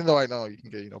way, even though I know you can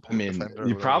get, I public mean, defender or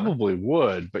you whatever. probably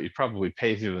would, but you'd probably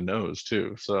pay through the nose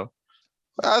too. So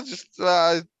I just,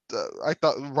 I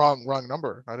thought wrong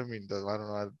number. I didn't mean to, I don't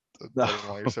know. I didn't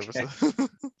want your okay, services.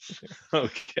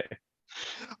 okay,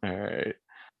 all right.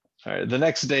 All right. The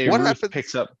next day, What Ruth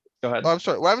picks happens? up. Go ahead. Oh, I'm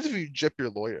sorry. What happens if you jip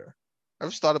your lawyer? I've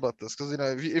just thought about this because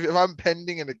if I'm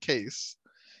pending in a case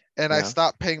and I Yeah.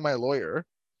 stop paying my lawyer,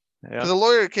 Yeah. because a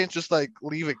lawyer can't just like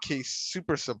leave a case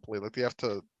super simply. Like they have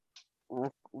to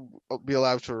be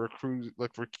allowed to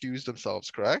recuse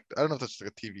themselves. Correct? I don't know if that's like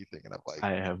a TV thing, and I'm like,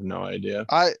 I have no idea.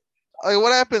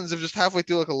 what happens if just halfway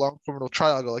through like a long criminal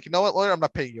trial, I go like, you know what, lawyer, I'm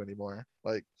not paying you anymore.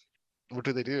 Like, what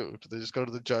do? Do they just go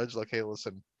to the judge like, hey,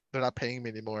 listen, they're not paying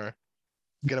me anymore.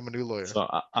 Get him a new lawyer. So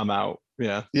I'm out.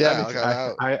 Yeah. That Yeah, makes. like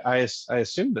I'm out. I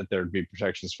assume that there'd be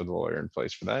protections for the lawyer in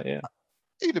place for that. Yeah.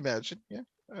 You'd imagine. Yeah,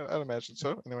 I'd imagine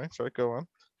so. Anyway, sorry, go on.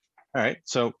 All right.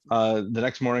 So the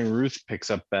next morning, Ruth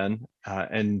picks up Ben,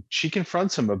 and she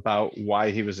confronts him about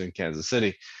why he was in Kansas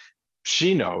City.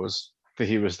 She knows that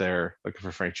he was there looking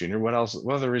for Frank Jr. What else?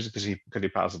 What other reason could he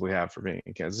possibly have for being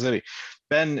in Kansas City?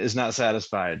 Ben is not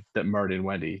satisfied that Marty and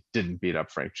Wendy didn't beat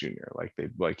up Frank Jr.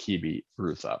 like he beat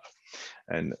Ruth up.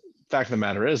 And fact of the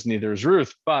matter is, neither is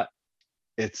Ruth, but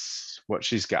it's what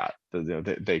she's got.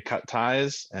 They cut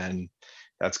ties, and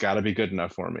that's got to be good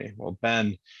enough for me. Well,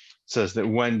 Ben says that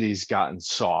Wendy's gotten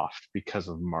soft because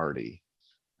of Marty,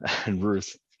 and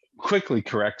Ruth quickly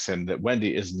corrects him that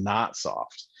Wendy is not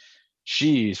soft.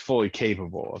 She's fully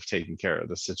capable of taking care of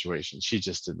the situation. She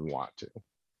just didn't want to.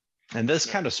 And this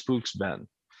kind of spooks Ben.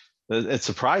 It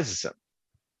surprises him.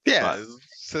 Yeah, But his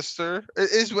sister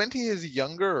is Wendy his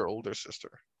younger or older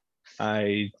sister?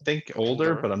 I think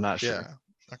older, but I'm not sure. Yeah.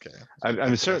 Okay.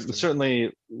 I'm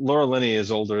certainly Laura Linney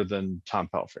is older than Tom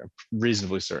Pelphrey. I'm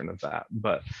reasonably certain of that.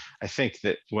 But I think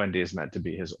that Wendy is meant to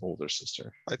be his older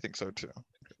sister. I think so too.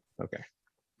 Okay.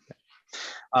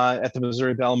 at the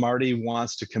Missouri Bell, Marty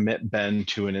wants to commit Ben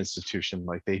to an institution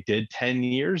like they did 10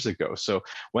 years ago. So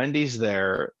Wendy's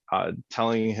there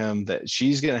telling him that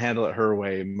she's going to handle it her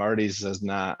way. Marty says,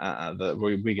 nah,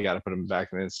 we got to put him back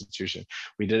in the institution.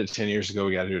 We did it 10 years ago.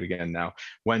 We got to do it again now.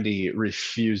 Wendy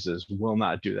refuses, will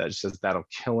not do that. She says that'll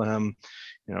kill him,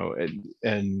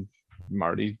 and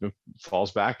Marty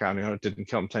falls back on, it didn't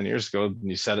kill him 10 years ago. And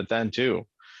you said it then too.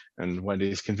 And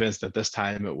Wendy's convinced that this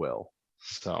time it will.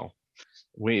 So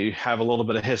we have a little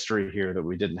bit of history here that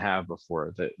we didn't have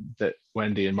before, that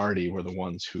Wendy and Marty were the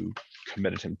ones who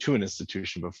committed him to an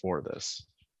institution before this.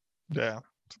 Yeah.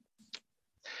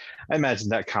 I imagine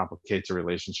that complicates a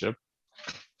relationship.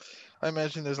 I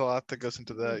imagine there's a lot that goes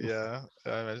into that. Yeah.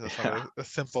 I imagine that's not a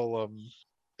simple,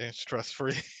 and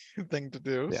stress-free thing to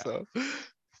do. Yeah. So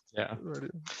yeah.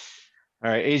 All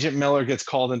right, Agent Miller gets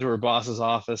called into her boss's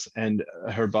office, and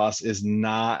her boss is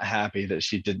not happy that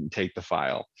she didn't take the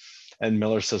file. And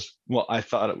Miller says, well, I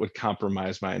thought it would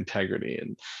compromise my integrity.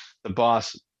 And the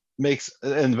boss makes,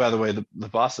 and by the way, the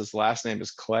boss's last name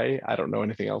is Clay. I don't know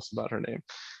anything else about her name.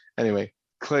 Anyway,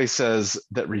 Clay says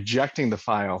that rejecting the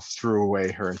file threw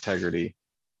away her integrity,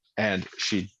 and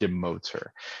she demotes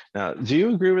her. Now, do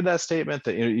you agree with that statement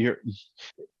that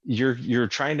you're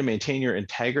trying to maintain your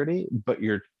integrity, but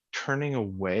you're turning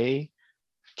away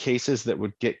cases that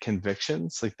would get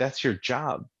convictions? Like, that's your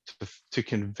job, to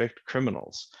convict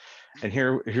criminals, and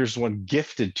here's one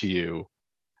gifted to you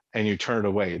and you turn it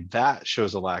away. That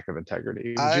shows a lack of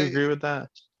integrity. Would you agree with that?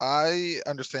 I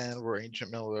understand where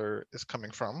Agent Miller is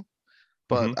coming from,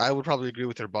 but I would probably agree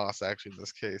with her boss actually in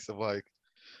this case of like,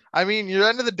 I mean, you're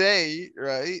end of the day,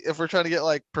 right? If we're trying to get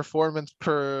like performance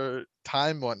per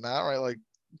time, whatnot, right? Like,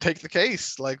 take the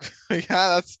case. Like,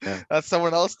 that's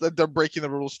someone else that they're breaking the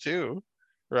rules too,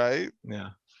 right?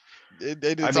 Yeah.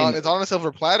 It's on a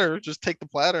silver platter. Just take the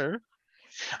platter.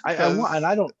 I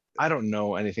don't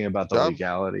know anything about the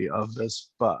legality of this,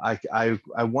 but I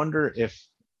wonder if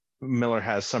Miller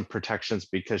has some protections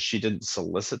because she didn't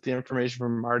solicit the information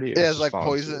from Marty. Yeah, it's like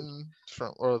poison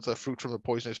or it's a fruit from the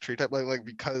poisonous tree type. Like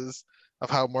because of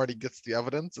how Marty gets the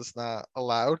evidence, it's not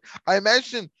allowed. I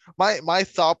imagine my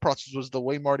thought process was the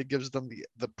way Marty gives them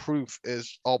the proof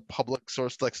is all public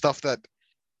source, like stuff that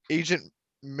Agent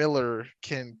Miller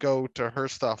can go to her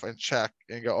stuff and check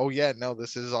and go, oh yeah, no,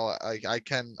 this is all I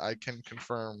can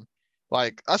confirm.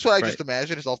 Like, that's what I just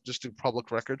imagine is I'll just do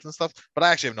public records and stuff, but I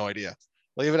actually have no idea.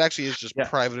 Like, if it actually is just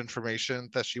private information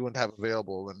that she wouldn't have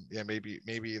available, and yeah, maybe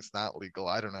it's not legal.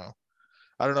 I don't know.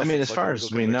 I mean, as far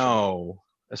as we know,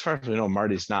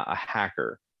 Marty's not a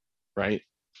hacker, right?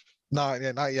 Not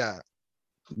yet.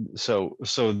 So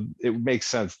it makes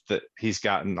sense that he's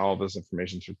gotten all this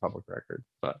information through public record.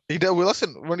 But he did. Well,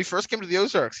 listen, when he first came to the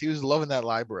Ozarks, he was loving that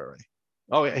library.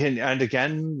 Oh, and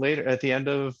again later at the end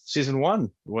of season 1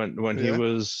 when he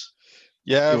was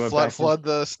flood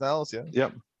the Snells.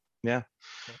 Yeah.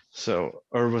 So,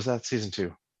 or was that season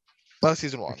 2? No,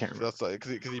 season 1. That's like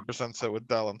because he presents it with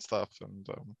Del and stuff, and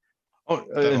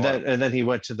and then he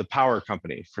went to the power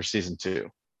company for season 2,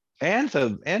 and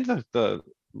the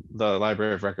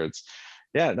Library of Records.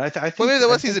 Yeah, I think maybe that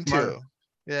was season 2.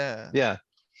 Yeah,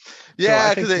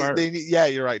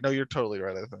 because you're right. No, you're totally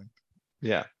right. I think.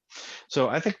 Yeah. So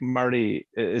I think Marty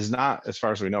is not, as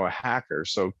far as we know, a hacker.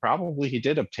 So probably he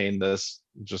did obtain this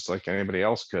just like anybody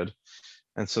else could.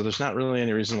 And so there's not really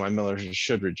any reason why Miller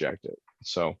should reject it.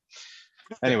 So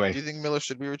anyway. Do you think Miller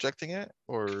should be rejecting it?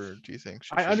 Or do you think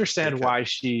I understand why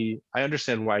she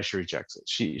rejects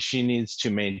it. She needs to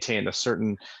maintain a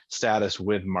certain status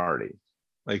with Marty.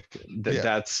 Like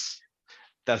that's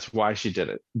why she did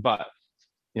it. But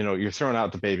you're throwing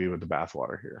out the baby with the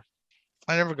bathwater here.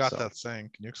 I never got that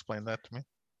saying. Can you explain that to me?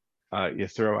 You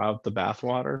throw out the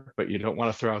bathwater, but you don't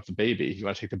want to throw out the baby. You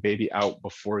want to take the baby out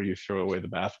before you throw away the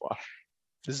bathwater.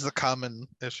 This is a common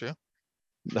issue.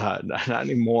 Not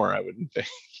anymore, I wouldn't think.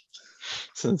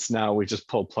 Since now we just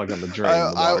pull plug on the drain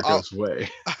and the water goes away.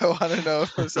 I want to know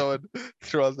if someone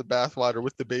threw out the bathwater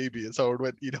with the baby and someone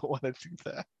went, you don't want to do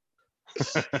that.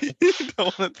 You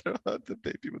don't want to throw out the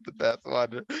baby with the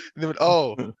bathwater. And they went,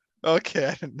 oh, okay,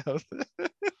 I didn't know that.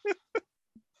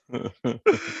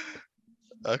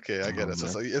 Okay, I get it.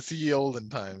 So it's the olden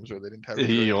times where they didn't have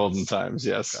the olden times.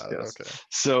 Yes. Okay.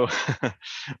 So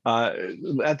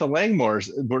at the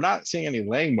Langmores, we're not seeing any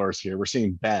Langmores here. We're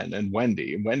seeing Ben and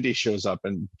Wendy. Wendy shows up,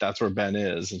 and that's where Ben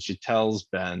is, and she tells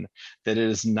Ben that it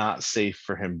is not safe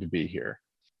for him to be here.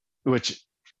 Which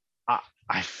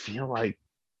I feel like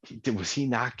was he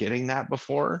not getting that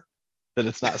before? That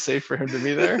it's not safe for him to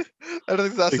be there? I don't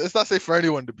think it's not safe for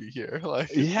anyone to be here. Like,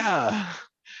 yeah.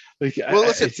 Like, well,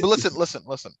 listen.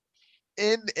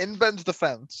 In Ben's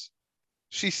defense,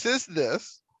 she says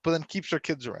this, but then keeps her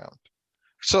kids around.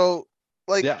 So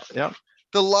like Yeah, yeah.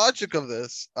 the logic of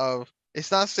this of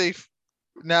it's not safe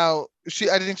now.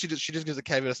 I think she just gives a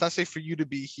caveat. It's not safe for you to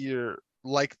be here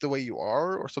like the way you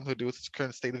are, or something to do with its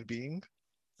current state of being,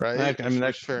 right? I mean,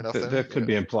 Which fair enough there. that could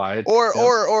be implied. Or Yep.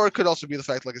 or it could also be the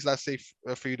fact like it's not safe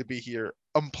for you to be here,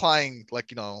 implying like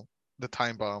the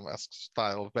time bomb esque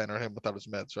style of Ben or him without his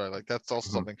meds, right? Like that's also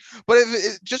Mhm. something. But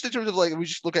if just in terms of like we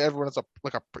just look at everyone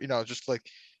as just like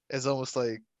as almost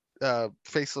like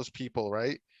faceless people,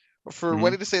 right? For Mhm.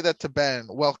 Wendy to say that to Ben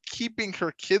while keeping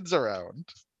her kids around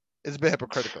is a bit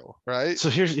hypocritical, right?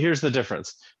 So here's the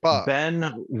difference. But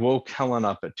Ben woke Helen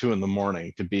up at 2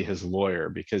 a.m. to be his lawyer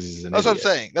because he's an that's what I'm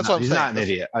idiot. saying. That's what I'm He's saying. not an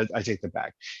idiot. I take that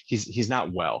back. He's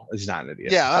not well. He's not an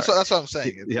idiot. Yeah, Sorry. that's what I'm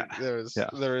saying. Yeah, yeah.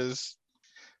 There is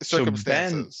So Ben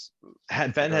circumstances. Ben has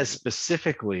regarding it.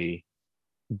 specifically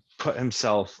put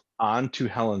himself onto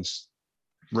Helen's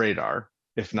radar,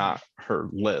 if not her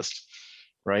list,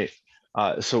 right?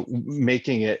 So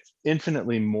making it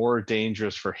infinitely more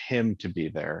dangerous for him to be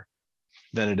there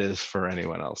than it is for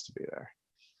anyone else to be there.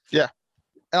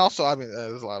 And also, I mean,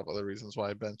 there's a lot of other reasons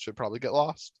why Ben should probably get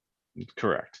lost.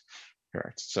 Correct.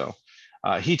 So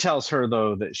he tells her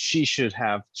though that she should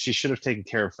have taken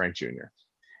care of Frank Jr.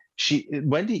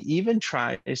 Wendy even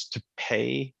tries to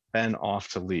pay Ben off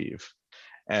to leave,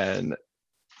 and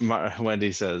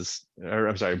Wendy says, or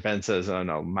I'm sorry, Ben says, "Oh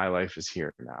no, my life is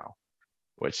here now,"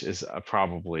 which is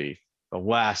probably the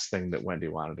last thing that Wendy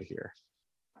wanted to hear.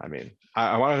 I mean,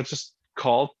 I want to just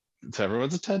call to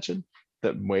everyone's attention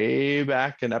that way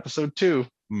back in episode 2,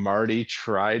 Marty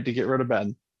tried to get rid of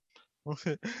Ben.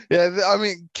 Yeah, I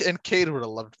mean, and Kate would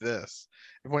have loved this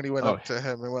when he went Oh. up to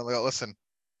him and went like, "Listen,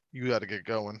 you got to get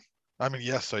going." I mean,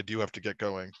 yes, I do have to get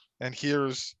going. And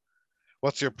here's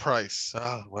what's your price?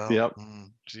 Oh well, Yep.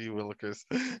 Gee willikers.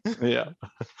 Yeah.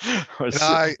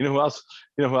 I- You know who else?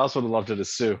 You know who else would have loved it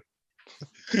is Sue.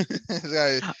 I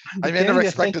never Beginning to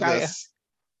expected think this.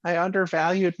 I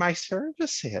undervalued my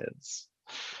services.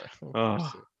 Oh,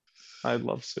 Oh, I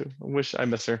love Sue. I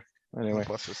miss her. Anyway.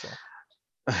 bless yourself.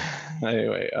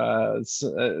 Anyway,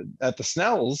 at the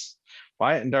Snells,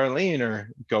 Wyatt and Darlene are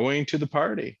going to the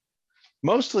party,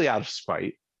 mostly out of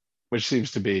spite, which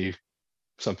seems to be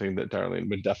something that Darlene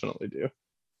would definitely do.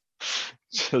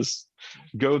 Just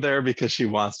go there because she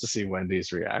wants to see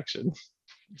Wendy's reaction.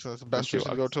 So it's the best She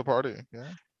reason to go walks. to a party.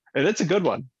 Yeah. And it's a good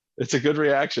one. It's a good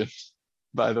reaction,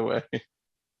 by the way.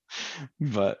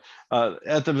 But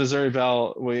at the Missouri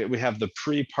Belle, we have the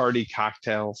pre-party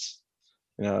cocktails.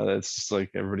 It's just like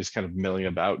everybody's kind of milling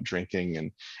about drinking,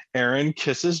 and Aaron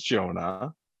kisses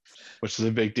Jonah, which is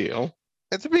a big deal.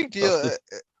 It's a big deal, That's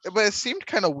but it seemed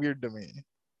kind of weird to me.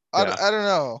 Yeah. I don't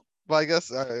know, but I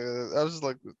guess I was just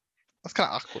like, that's kind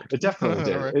of awkward. It definitely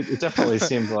did. Right? It definitely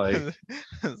seemed like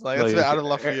it's like it's a bit out of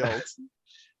left field.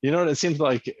 you know what it seems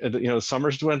like.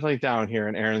 Summer's dwindling down here,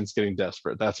 and Aaron's getting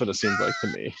desperate. That's what it seemed like to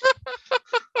me.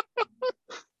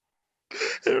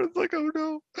 It was like, oh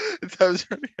no, time's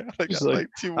running out. I got like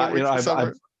 2 more weeks of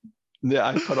summer.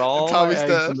 I put all my Tommy's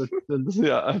eggs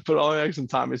dead. I put all my eggs in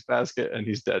Tommy's basket, and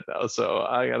he's dead now. So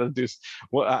I gotta do.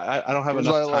 Well, I don't have Which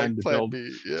enough I time like plan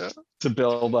B. Yeah. to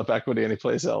build up equity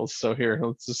anyplace else. So here,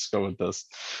 let's just go with this.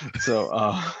 So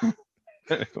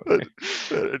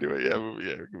Anyway, yeah, we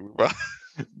can move on.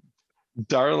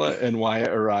 Darla and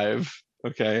Wyatt arrive.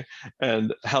 Okay,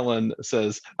 and Helen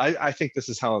says, I think this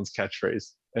is Helen's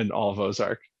catchphrase in all of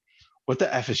Ozark. What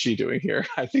the F is she doing here?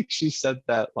 I think she said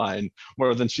that line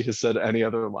more than she has said any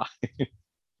other line.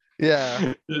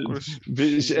 Yeah. And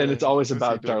it's always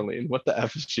about Darlene. What the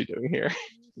F is she doing here?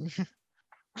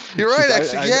 You're right,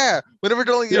 actually. Yeah. Whenever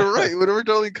Darlene, you're right. Whenever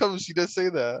Darlene comes, she does say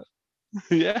that.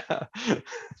 Yeah.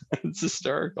 It's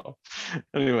hysterical.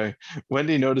 Anyway,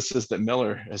 Wendy notices that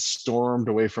Miller has stormed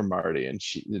away from Marty, and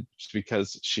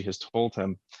because she has told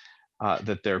him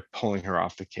that they're pulling her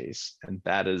off the case, and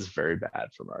that is very bad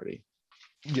for Marty.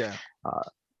 Yeah.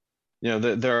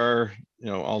 There are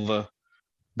all the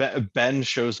Ben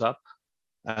shows up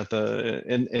at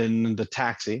in the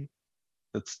taxi.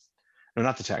 That's no,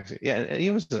 not the taxi. Yeah, he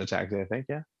was in a taxi, I think.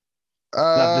 Yeah.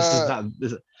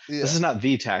 This is not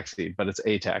the taxi, but it's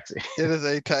a taxi. It is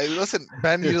a taxi. Listen,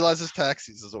 Ben utilizes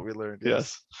taxis, is what we learned.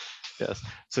 Yes.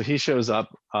 So he shows up,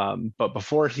 but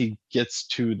before he gets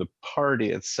to the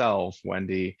party itself,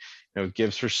 Wendy,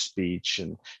 gives her speech,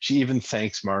 and she even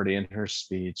thanks Marty in her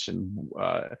speech. And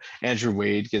Andrew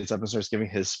Wade gets up and starts giving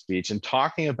his speech and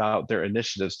talking about their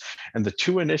initiatives. And the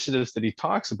 2 initiatives that he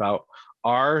talks about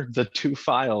are the 2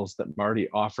 files that Marty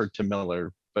offered to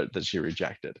Miller, but that she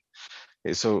rejected.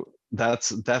 Okay, so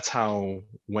that's how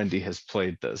Wendy has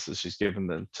played this. Is she's given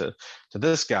them to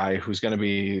this guy who's going to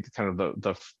be kind of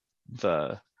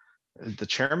the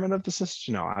chairman of the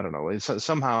system. No, I don't know.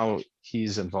 Somehow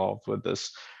he's involved with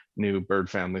this new Bird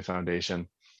Family Foundation,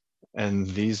 and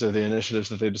these are the initiatives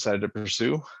that they decided to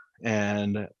pursue.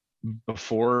 And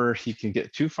before he can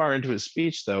get too far into his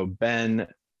speech, though, Ben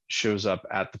shows up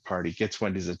at the party, gets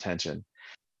Wendy's attention.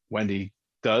 Wendy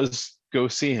does go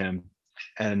see him,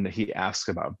 and he asks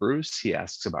about Bruce. He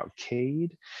asks about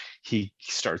Cade. He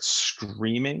starts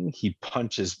screaming. He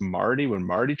punches Marty when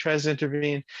Marty tries to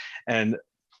intervene, and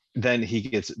then he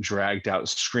gets dragged out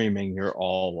screaming, "You're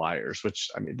all liars," which,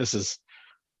 I mean, this is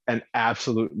an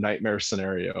absolute nightmare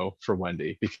scenario for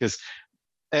Wendy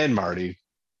and Marty,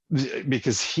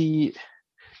 because you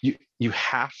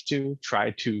have to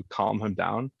try to calm him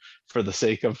down for the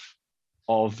sake of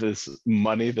all of this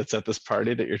money that's at this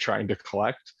party that you're trying to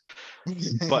collect.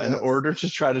 But in Yes. order to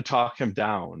try to talk him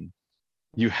down,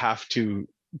 you have to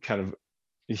kind of,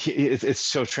 it's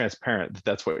so transparent that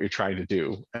that's what you're trying to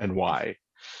do and why.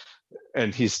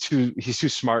 And he's too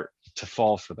smart to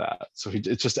fall for that. So it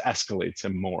just escalates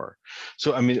him more.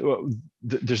 So, I mean,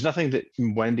 there's nothing that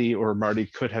Wendy or Marty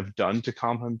could have done to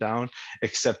calm him down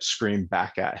except scream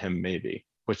back at him, maybe,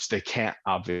 which they can't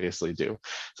obviously do.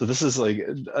 So this is like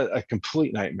a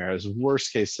complete nightmare. It's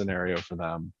worst case scenario for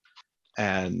them.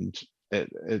 And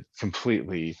it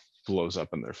completely blows up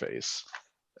in their face.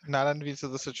 Not envious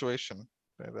of the situation.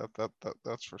 Yeah,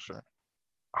 that's for sure.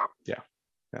 Yeah.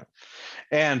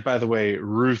 And by the way,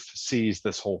 Ruth sees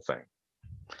this whole thing,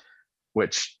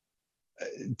 which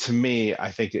to me,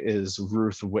 I think is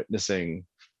Ruth witnessing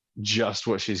just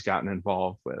what she's gotten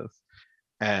involved with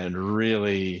and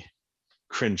really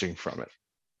cringing from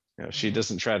it. She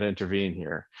doesn't try to intervene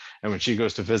here. And when she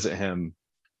goes to visit him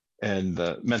in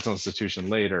the mental institution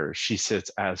later, she sits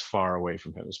as far away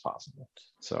from him as possible.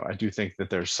 So I do think that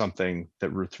there's something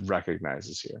that Ruth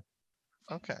recognizes here.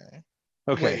 Okay.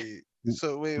 Okay. Wait.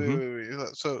 So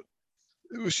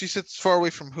she sits far away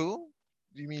from who?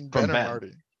 You mean From Ben or Ben.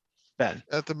 Marty? Ben.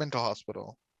 At the mental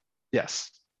hospital.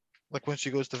 Yes. Like when she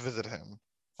goes to visit him.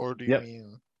 Or do you Yep.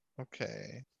 mean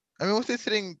okay. I mean, was they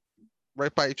sitting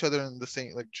right by each other in the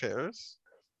same like chairs?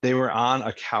 They were on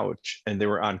a couch and they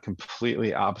were on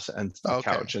completely opposite ends of the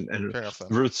Okay. couch. And Fair enough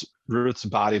then. Ruth's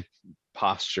body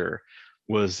posture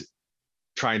was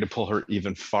trying to pull her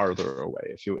even farther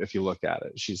away. If you look at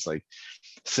it, she's like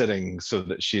sitting so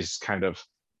that she's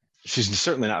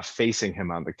certainly not facing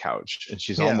him on the couch, and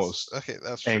she's Yes. almost Okay,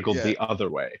 that's true. angled Yeah. the other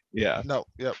way. Yeah. No,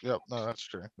 yep. No, that's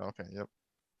true. Okay, yep.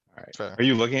 All right. Fair. Are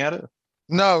you looking at it?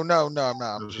 No, I'm not.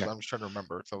 I'm Okay. just trying to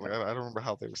remember. So like, I don't remember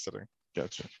how they were sitting.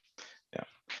 Gotcha. Yeah.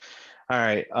 All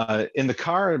right. In the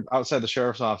car outside the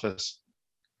sheriff's office,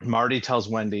 Marty tells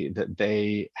Wendy that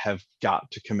they have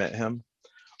got to commit him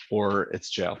or it's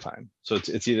jail time. So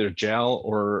it's either jail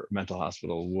or mental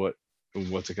hospital.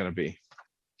 What's it going to be?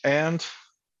 And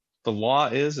the law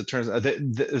is, it turns out,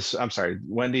 I'm sorry,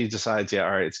 Wendy decides, yeah,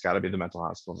 all right, it's got to be the mental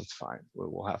hospital. That's fine.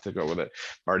 We'll have to go with it.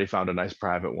 Marty found a nice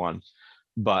private one.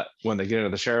 But when they get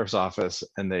into the sheriff's office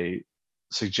and they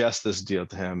suggest this deal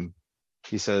to him,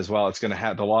 he says, well, it's going to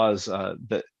have, the law is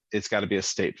that it's got to be a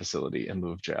state facility in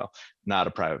lieu of jail, not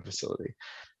a private facility.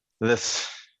 This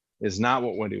is not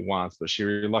what Wendy wants, but she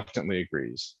reluctantly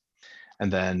agrees.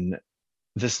 And then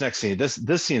this next scene,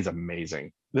 this scene is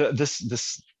amazing.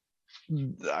 This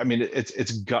I mean,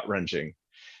 it's gut wrenching.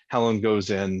 Helen goes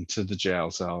into the jail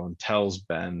cell and tells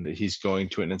Ben that he's going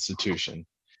to an institution,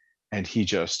 and he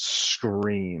just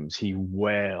screams, he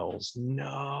wails,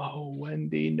 "No,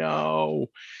 Wendy, no!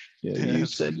 You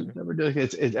said you'd never do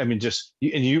it." I mean, just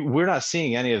we're not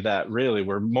seeing any of that really.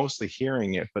 We're mostly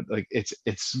hearing it, but like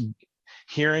it's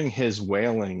hearing his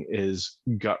wailing is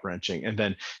gut wrenching, and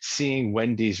then seeing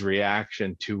Wendy's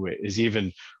reaction to it is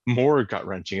even more gut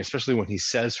wrenching, especially when he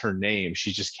says her name.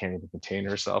 She just can't even contain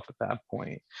herself at that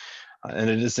point. And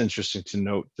it is interesting to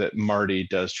note that Marty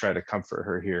does try to comfort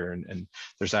her here, and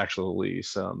there's actually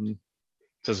some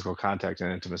physical contact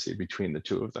and intimacy between the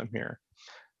two of them here.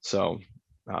 So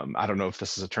I don't know if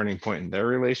this is a turning point in their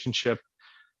relationship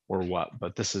or what,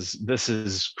 but this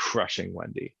is crushing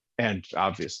Wendy. And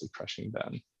obviously crushing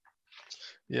Ben.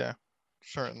 Yeah,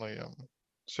 certainly. It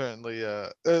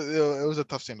was a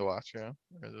tough scene to watch. Yeah.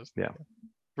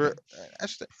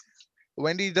 Actually,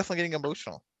 Wendy definitely getting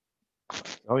emotional.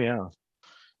 Oh yeah.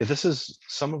 This is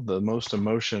some of the most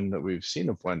emotion that we've seen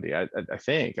of Wendy. I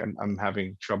think I'm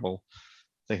having trouble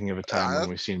thinking of a time when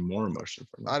we've seen more emotion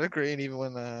from her. I'd agree, and even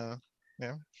when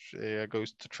she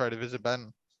goes to try to visit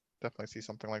Ben, definitely see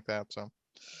something like that. So.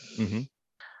 Mm-hmm.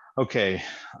 Okay,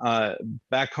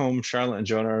 back home, Charlotte and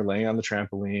Jonah are laying on the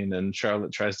trampoline, and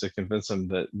Charlotte tries to convince him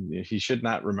that he should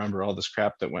not remember all this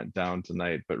crap that went down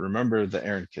tonight, but remember that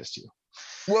Aaron kissed you.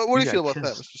 What do you You feel got about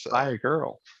that, kissed Mr. by Sal? a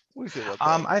girl. What do you feel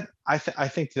about that? I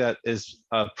think that is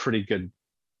a pretty good,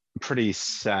 pretty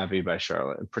savvy by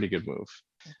Charlotte, a pretty good move.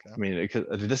 Okay. I mean,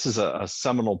 this is a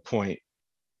seminal point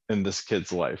in this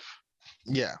kid's life,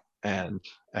 Yeah. and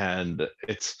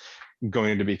it's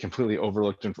going to be completely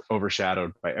overlooked and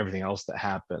overshadowed by everything else that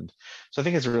happened. So I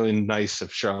think it's really nice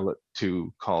of Charlotte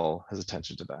to call his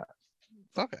attention to that.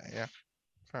 Okay. Yeah.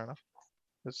 Fair enough.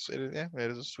 Yeah,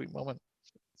 it is a sweet moment.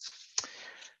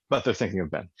 But they're thinking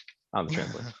of Ben on the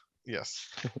trampoline. Yes.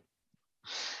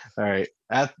 All right.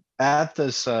 At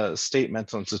this state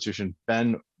mental institution,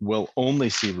 Ben will only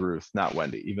see Ruth, not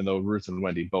Wendy. Even though Ruth and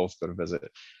Wendy both go to visit,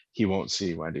 he won't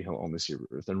see Wendy. He'll only see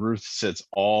Ruth. And Ruth sits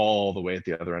all the way at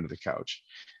the other end of the couch.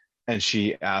 And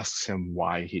she asks him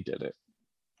why he did it.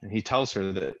 And he tells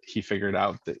her that he figured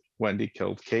out that Wendy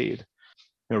killed Cade.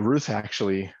 Ruth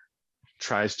actually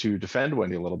tries to defend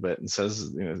Wendy a little bit and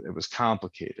says, it was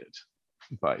complicated.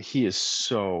 But he is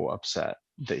so upset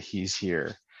that he's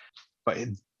here.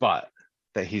 But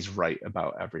that he's right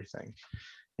about everything,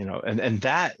 and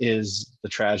that is the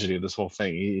tragedy of this whole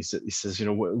thing. He says,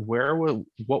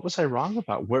 what was I wrong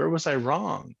about? Where was I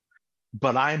wrong?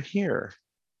 But I'm here,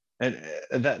 and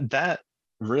that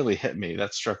really hit me.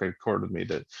 That struck a chord with me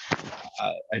that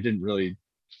I didn't really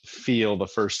feel the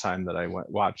first time that I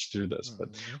watched through this, but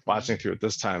watching through it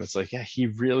this time, it's like, yeah, he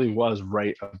really was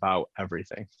right about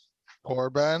everything. Poor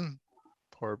Ben.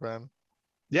 Poor Ben.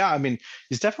 Yeah, I mean,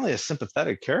 he's definitely a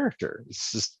sympathetic character.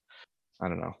 It's just, I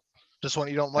don't know. Just one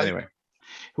you don't like. Anyway,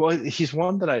 well, he's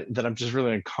one that I'm just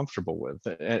really uncomfortable with,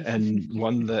 and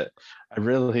one that I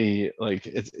really like.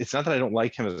 It's not that I don't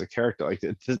like him as a character. Like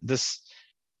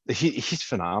he's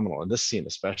phenomenal in this scene,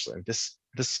 especially. This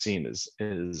scene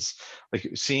is like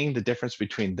seeing the difference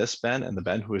between this Ben and the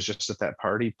Ben who was just at that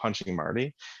party punching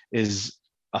Marty is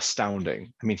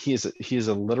astounding. I mean, he is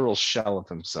a literal shell of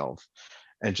himself,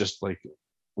 and just like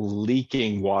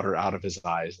leaking water out of his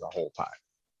eyes the whole time.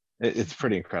 It's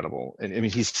pretty incredible. And I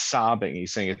mean, he's sobbing.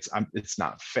 He's saying it's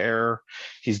not fair.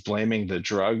 He's blaming the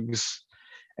drugs,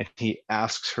 and he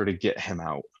asks her to get him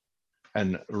out.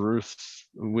 And Ruth,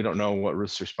 we don't know what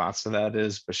Ruth's response to that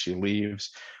is, but she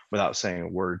leaves without saying a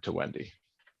word to Wendy.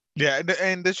 Yeah,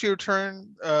 and did she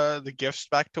return the gifts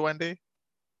back to Wendy?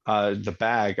 The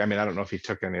bag. I mean, I don't know if he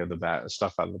took any of the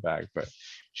stuff out of the bag, but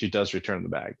she does return the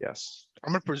bag. Yes.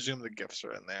 I'm gonna presume the gifts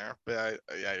are in there, but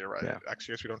yeah, you're right. Yeah.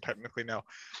 Actually, we don't technically know.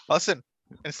 Listen,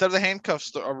 instead of the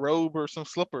handcuffs, a robe or some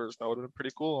slippers, that would have been pretty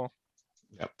cool.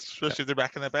 Yep. Especially if they're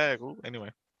back in that bag. Ooh,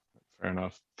 anyway. Fair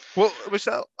enough. Well,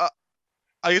 Michelle,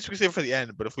 I guess we can save it for the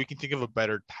end, but if we can think of a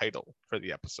better title for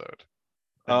the episode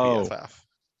than BFF.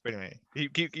 Wait a minute. You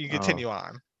continue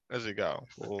on as we go.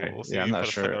 We'll see. Yeah, I'm not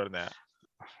sure. That.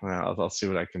 Well, I'll see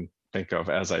what I can think of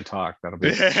as I talk. That'll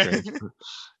be strange.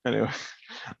 Anyway,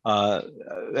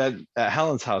 at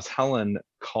Helen's house, Helen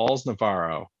calls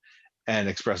Navarro and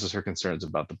expresses her concerns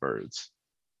about the birds.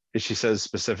 She says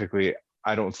specifically,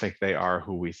 I don't think they are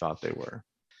who we thought they were.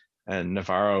 And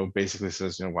Navarro basically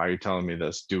says, why are you telling me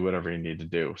this? Do whatever you need to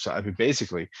do. So I mean,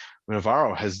 basically,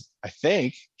 Navarro has, I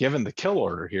think, given the kill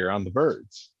order here on the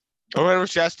birds. Or whatever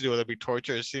she has to do, whether it be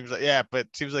torture, it seems like, yeah, but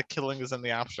it seems like killing isn't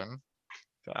the option.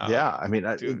 Yeah, I mean,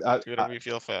 do whatever you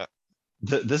feel fit.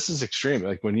 This is extreme.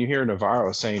 Like when you hear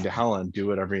Navarro saying to Helen, do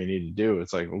whatever you need to do,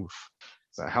 it's like, oof.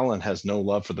 So Helen has no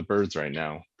love for the birds right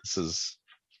now. This is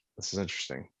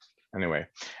interesting. Anyway,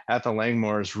 at the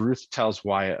Langmores, Ruth tells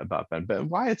Wyatt about Ben. But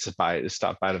Wyatt's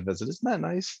stopped by to visit. Isn't that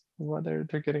nice? Well, they're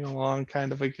getting along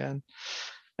kind of again.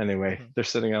 Anyway, they're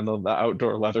sitting on the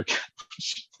outdoor leather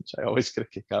couch, which I always get a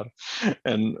kick out of.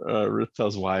 And Ruth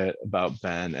tells Wyatt about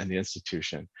Ben and the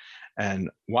institution. And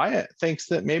Wyatt thinks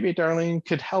that maybe Darlene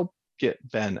could help get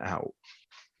Ben out,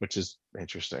 which is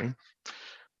interesting.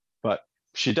 But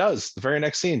she does. The very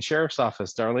next scene, sheriff's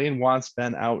office. Darlene wants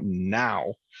Ben out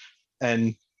now.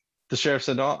 And the sheriff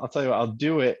said, no, I'll tell you what, I'll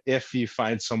do it if you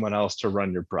find someone else to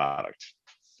run your product.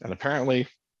 And apparently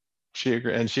she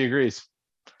agrees,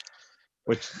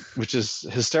 which is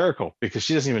hysterical because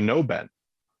she doesn't even know Ben.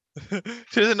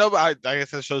 She doesn't know, but I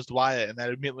guess that shows Wyatt, and that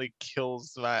immediately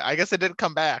kills Wyatt. I guess it didn't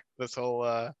come back, this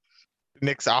whole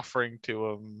Nick's offering to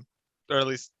him, or at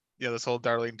least this whole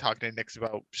Darlene talking to Nick's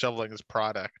about shoveling his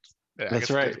product. That's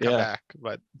right. Come back,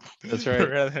 but that's right.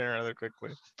 rather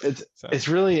quickly. It's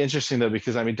really interesting though,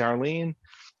 because I mean, Darlene,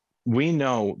 we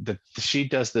know that she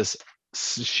does this.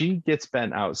 She gets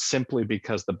Ben out simply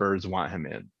because the birds want him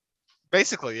in.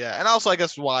 Basically, yeah, and also I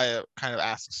guess Wyatt kind of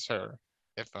asks her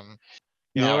if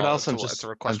You know what else it's a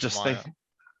request from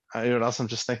Maya. you know what else I'm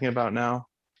just thinking about now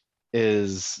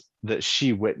is that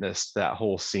she witnessed that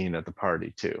whole scene at the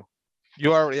party too.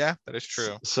 Yeah, that is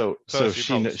true. So So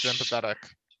she probably kn- sympathetic.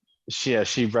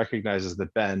 she recognizes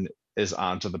that Ben is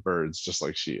onto the birds just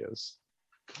like she is.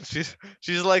 She's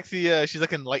like she's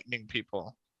like enlightening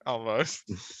people almost.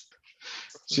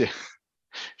 She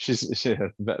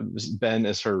Ben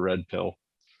is her red pill.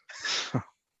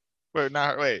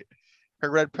 Wait. Her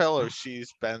red pill or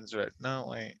she's Ben's red? No,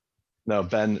 wait. No,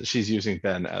 Ben. She's using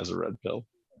Ben as a red pill.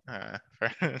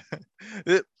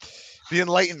 The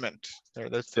enlightenment.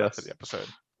 That's the for the episode.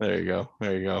 There you go.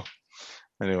 There you go.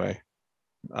 Anyway,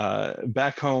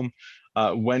 back home,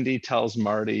 Wendy tells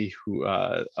Marty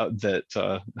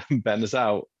that Ben is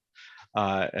out,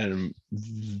 and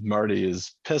Marty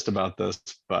is pissed about this,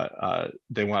 but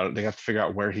they have to figure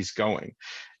out where he's going.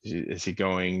 Is he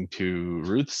going to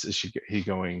Ruth's? Is he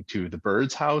going to the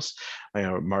bird's house? You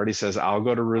know, Marty says, I'll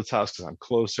go to Ruth's house because I'm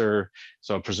closer.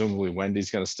 So presumably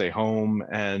Wendy's going to stay home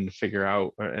and figure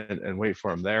out and wait for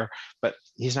him there. But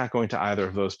he's not going to either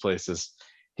of those places.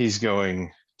 He's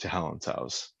going to Helen's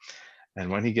house. And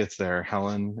when he gets there,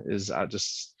 Helen is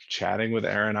just chatting with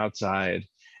Aaron outside.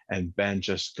 And Ben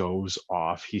just goes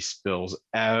off. He spills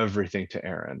everything to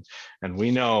Aaron. And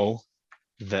we know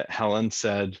that Helen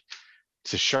said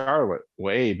to Charlotte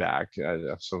way back,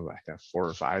 so like 4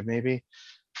 or 5 maybe,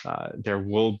 there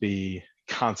will be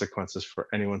consequences for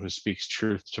anyone who speaks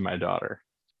truth to my daughter.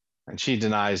 And she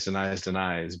denies,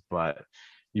 but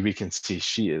we can see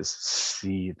she is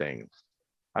seething.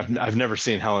 I've never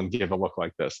seen Helen give a look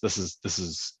like this. This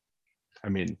is, I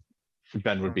mean,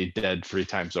 Ben would be dead 3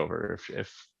 times over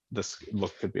if this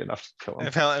look could be enough to kill him.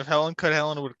 If Helen could,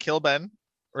 Helen would kill Ben,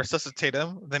 resuscitate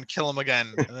him, then kill him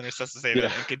again, and then resuscitate him,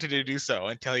 and continue to do so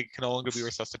until he can no longer be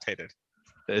resuscitated.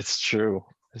 It's true.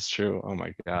 It's true. Oh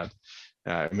my God.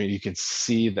 I mean, you can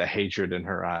see the hatred in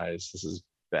her eyes. This is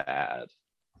bad.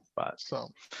 But so,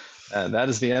 that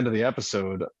is the end of the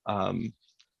episode.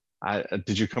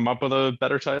 Did you come up with a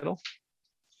better title?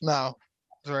 No,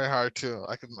 it's very hard to.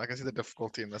 I can see the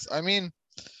difficulty in this. I mean,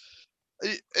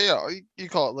 you know, you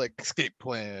call it like escape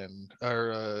plan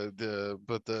or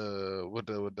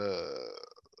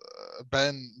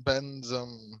Ben's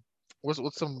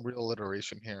what's some real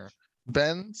alliteration here?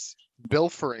 Ben's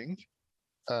Bilfering,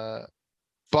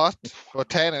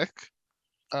 botanic,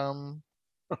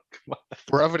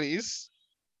 brevities.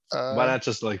 Why not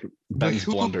just like Ben's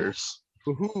blunders?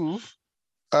 Behoove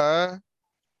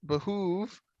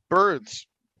birds.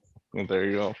 Well, there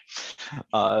you go.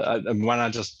 Why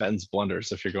not just Ben's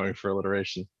blunders if you're going for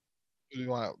alliteration? You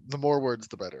want the more words,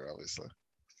 the better, obviously.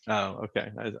 Oh,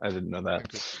 okay. I didn't know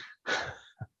that.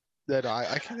 That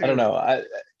I can't. I don't know. I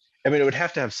mean, it would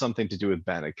have to have something to do with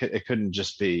Ben. It couldn't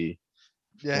just be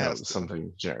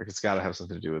something generic. It's got to have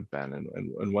something to do with Ben.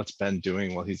 And what's Ben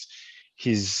doing? Well,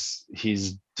 he's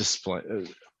displaying.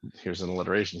 Here's an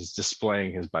alliteration. He's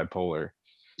displaying his bipolar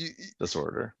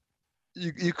disorder.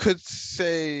 You could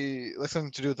say like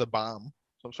something to do with a bomb,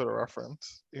 some sort of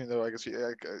reference. Even though I guess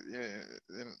to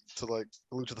like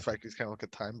allude to the fact he's kind of like a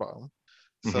time bomb.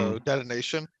 So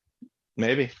detonation.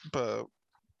 Maybe. But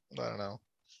I don't know.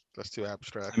 That's too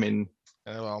abstract. I mean,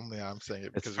 I'm saying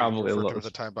it because it's probably a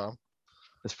time bomb.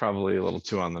 It's probably a little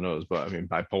too on the nose, but I mean,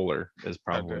 bipolar is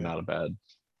probably not a bad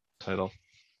title.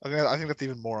 I think that's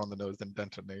even more on the nose than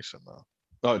detonation, though.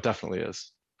 Oh, it definitely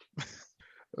is.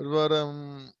 But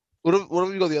what if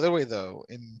we go the other way though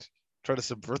and try to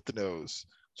subvert the nose?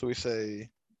 So we say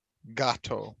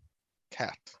gato,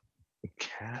 cat.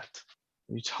 Cat?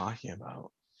 What are you talking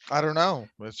about? I don't know.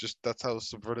 It's just that's how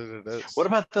subverted it is. What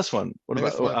about this one? What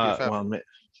about well,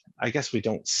 I guess we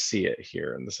don't see it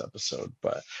here in this episode,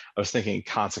 but I was thinking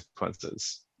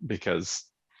consequences because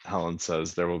Helen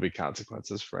says there will be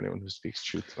consequences for anyone who speaks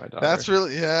truth to my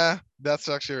daughter. That's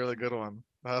actually a really good one.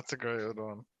 That's a great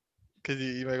one. Cause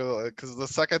you may go because the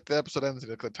second the episode ends, you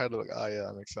look at the title like, yeah,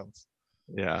 that makes sense.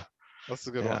 Yeah. That's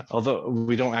a good one. Although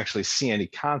we don't actually see any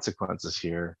consequences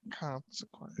here.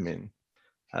 Consequences. I mean,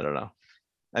 I don't know.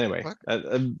 Anyway,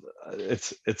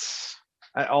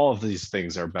 all of these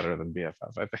things are better than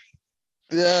BFF, I think.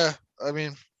 Yeah, I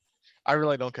mean, I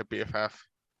really don't get BFF.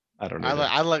 I don't know.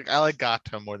 I like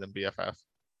Gato more than BFF.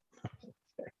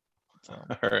 So,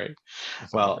 all right.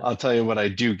 Well, I'll tell you what I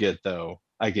do get though.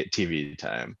 I get TV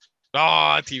time.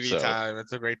 Oh, TV time.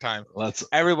 It's a great time.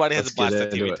 Everybody has a blast at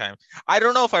TV time. I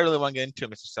don't know if I really want to get into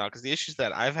it, Mr. Sal, because the issue is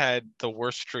that I've had the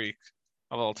worst streak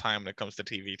of all time when it comes to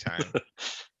TV time.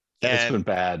 It's been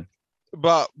bad.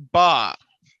 But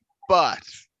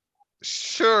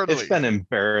surely it's been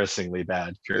embarrassingly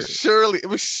bad, Kurt. Surely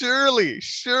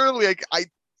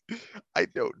like I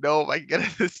don't know if I can get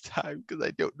it this time because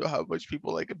I don't know how much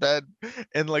people like Ben,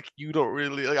 and like you don't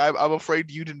really like. I'm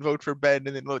afraid you didn't vote for Ben,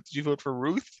 and then what? Did you vote for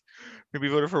Ruth? Maybe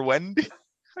you voted for Wendy.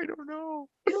 I don't know.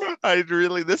 I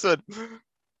really this one.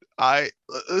 The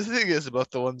thing is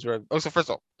about the ones where so first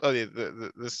of all,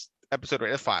 this episode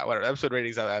rate 5, whatever episode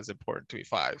rating's not as important to me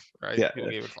 5, right? Yeah, People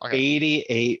gave it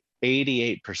okay.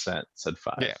 88% said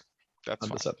 5. Yeah, that's on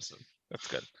fine. this episode. That's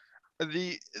good.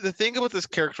 The thing about this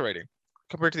character rating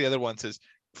compared to the other ones is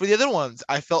for the other ones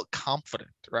I felt confident,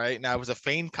 right? Now it was a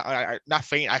feign, not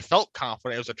feign. I felt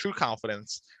confident. It was a true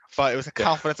confidence, but it was a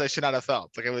confidence I should not have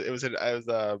felt. Like it was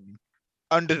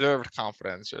undeserved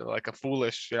confidence or like a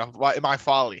foolish, my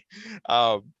folly.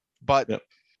 But Yep.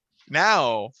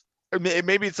 now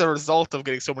maybe it's a result of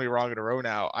getting so many wrong in a row.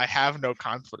 Now I have no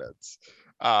confidence,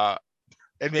 and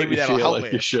maybe that'll feel help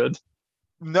like me. You should.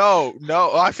 No,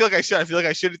 I feel like I should. I feel like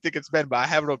I should think it's Ben, but I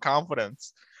have no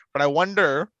confidence. But I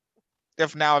wonder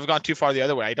if now I've gone too far the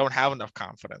other way. I don't have enough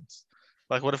confidence.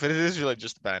 Like, what if it is really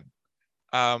just Ben?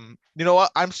 You know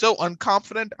what? I'm so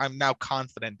unconfident. I'm now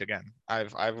confident again.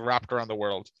 I've wrapped around the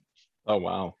world. Oh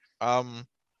wow.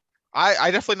 I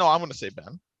definitely know I'm gonna say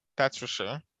Ben. That's for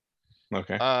sure.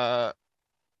 Okay. Uh,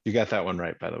 You got that one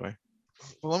right, by the way.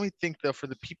 well, let me think though for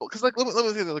the people, because like let me think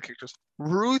of the other characters.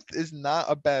 Ruth is not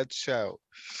a bad show.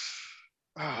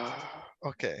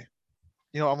 Okay.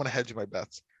 You know, I'm gonna hedge my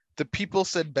bets. The people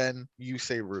said Ben, you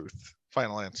say Ruth.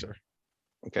 Final answer.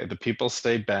 Okay, the people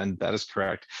say Ben. That is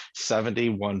correct.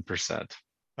 71%.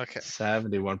 Okay.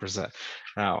 71%.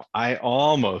 Now, I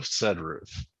almost said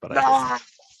Ruth, but No.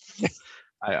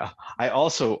 I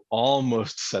also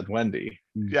almost said Wendy,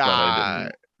 Yeah.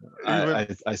 but I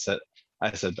didn't.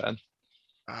 I said Ben.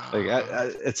 Like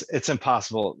it's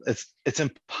impossible. It's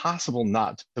impossible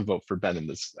not to vote for Ben in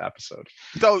this episode.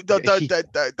 Don't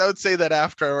say that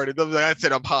after already. That's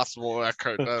an impossible,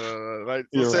 Kurt. Right?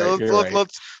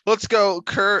 Let's go,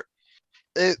 Kurt.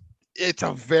 It's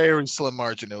a very slim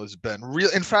margin. It was Ben.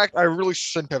 In fact, I really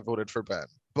shouldn't have voted for Ben,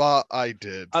 but I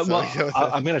did. I'm going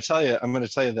to tell you. I'm going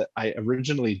to tell you that I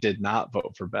originally did not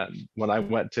vote for Ben when I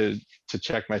went to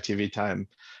check my TV time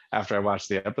after I watched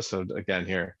the episode again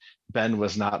here. Ben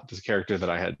was not the character that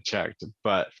I had checked,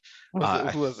 but who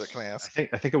was it? Can I ask? I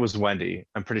think it was Wendy.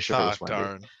 I'm pretty sure it was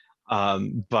Wendy.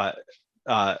 Darn. But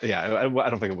yeah, I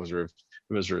don't think it was Ruth.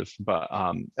 It was Ruth. But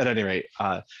at any rate,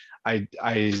 I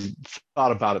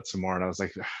thought about it some more, and I was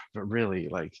like, but really,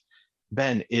 like,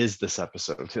 Ben is this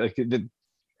episode. Like,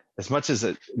 as much as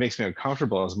it makes me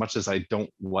uncomfortable, as much as I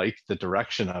don't like the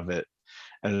direction of it,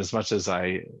 and as much as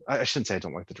I shouldn't say I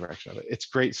don't like the direction of it. It's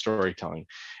great storytelling.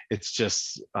 It's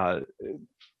just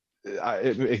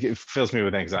it fills me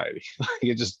with anxiety.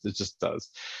 it just does.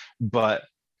 But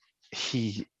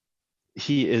he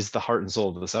is the heart and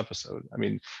soul of this episode. I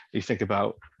mean, you think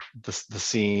about the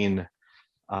scene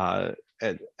at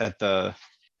the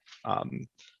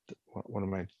what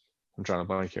am I? I'm drawing a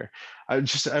blank here. All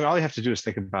you have to do is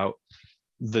think about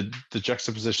the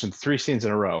juxtaposition, 3 scenes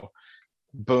in a row.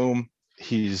 Boom,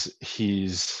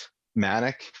 he's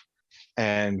manic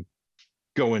and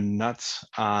going nuts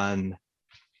on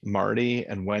Marty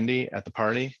and Wendy at the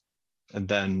party, and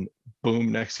then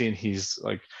boom, next scene he's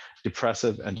like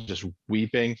depressive and just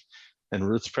weeping in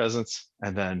Ruth's presence,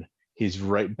 and then he's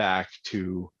right back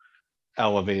to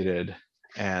elevated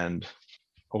and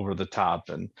over the top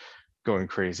and going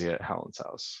crazy at Helen's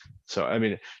house. So I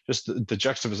mean, just the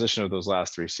juxtaposition of those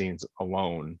last 3 scenes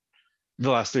alone, the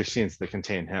last 3 scenes that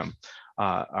contain him,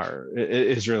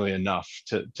 is really enough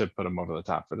to put him over the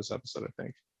top for this episode, I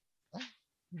think.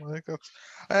 I think that's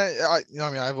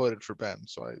I voted for Ben,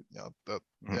 so yeah,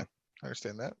 I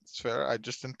understand that. It's fair. I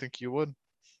just didn't think you would.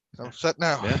 I'm upset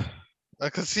now. Yeah.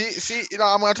 Cause see,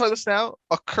 I'm gonna tell you this now.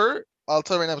 I'll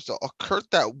tell you right now, still, a Kurt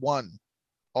that won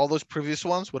all those previous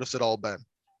ones would have said all Ben.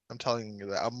 I'm telling you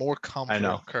that. I'm more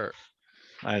confident Kurt.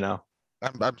 I know.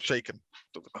 I'm shaking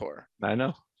to the core. I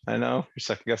know. You're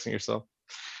second guessing yourself.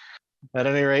 At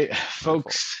any rate,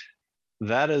 folks,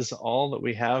 that is all that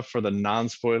we have for the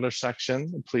non-spoiler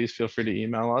section. Please feel free to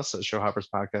email us at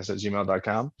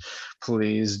showhopperspodcast@gmail.com.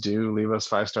 Please do leave us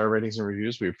 5-star ratings and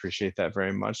reviews. We appreciate that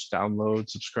very much. Download,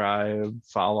 subscribe,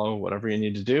 follow, whatever you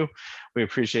need to do. We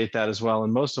appreciate that as well.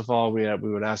 And most of all, we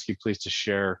would ask you please to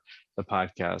share the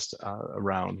podcast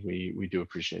around. We do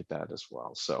appreciate that as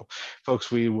well. So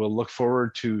folks, we will look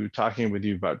forward to talking with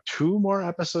you about 2 more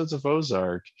episodes of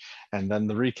Ozark, and then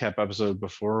the recap episode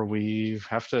before we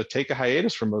have to take a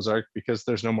hiatus from Ozark because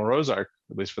there's no more Ozark,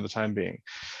 at least for the time being.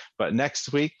 But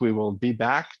next week we will be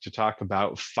back to talk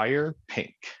about Fire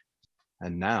Pink.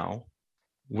 And now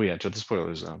we enter the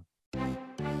spoiler zone.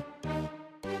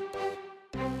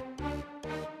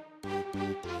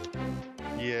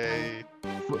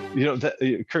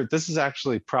 Kurt, this is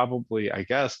actually probably, I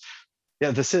guess,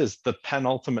 yeah, this is the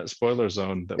penultimate spoiler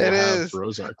zone that It we'll have is. for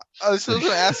Ozark. I was just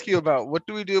gonna ask you about what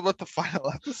do we do about the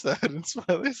final episode in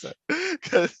spoiler zone?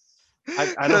 Because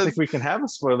I don't think we can have a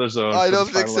spoiler zone I for the don't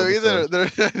think final so either.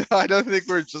 episode. I don't think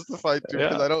we're justified to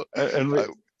because Yeah, I don't. and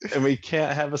I, we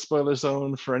can't have a spoiler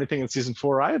zone for anything in season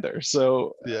 4 either.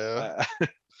 So yeah,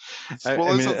 I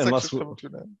spoiler mean, zone unless section's coming to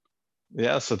an end.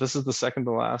 yeah, so this is the second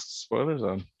to last spoiler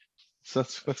zone. So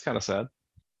that's kind of sad.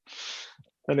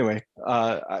 Anyway,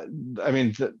 I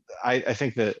mean, I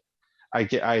think that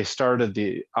I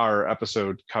started our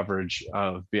episode coverage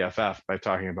of BFF by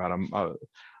talking about a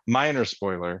minor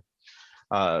spoiler,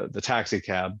 the taxi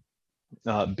cab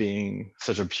being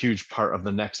such a huge part of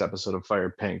the next episode of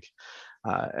Fire Pink.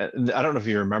 And I don't know if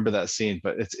you remember that scene,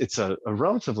 but it's a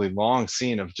relatively long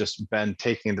scene of just Ben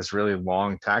taking this really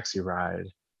long taxi ride.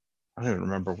 I don't even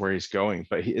remember where he's going,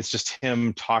 but it's just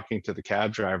him talking to the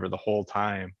cab driver the whole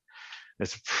time.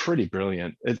 It's pretty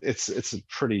brilliant. It's a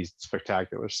pretty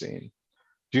spectacular scene.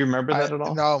 Do you remember that at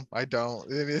all? No, I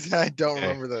don't. I don't Okay.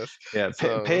 remember this. Yeah,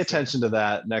 So, pay attention to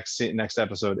that next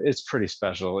episode. It's pretty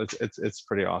special. It's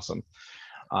pretty awesome.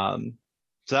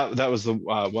 So that was the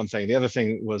one thing. The other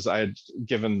thing was I had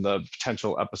given the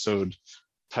potential episode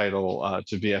title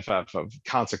to BFF of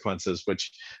Consequences,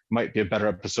 which might be a better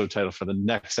episode title for the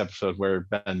next episode where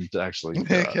Ben actually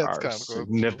there Gets are consequences.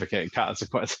 significant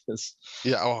consequences.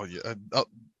 Yeah. Oh, yeah.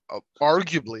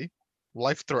 Arguably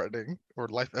life-threatening or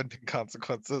life-ending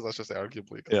consequences. Let's just say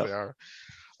arguably because Yeah. they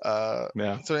are.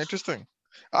 Yeah. So interesting.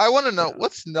 I want to know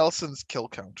what's Nelson's kill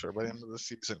counter by the end of the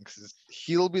season because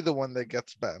he'll be the one that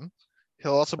gets Ben.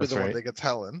 He'll also be That's the one right. that gets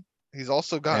Helen. He's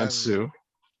also gotten And Sue.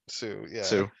 Yeah.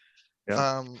 Sue.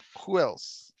 Yeah. Who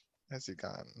else has he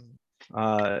gotten?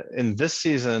 In this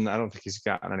season, I don't think he's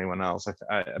gotten anyone else.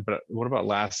 But what about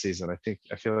last season? I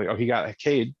feel like he got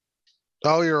Cade.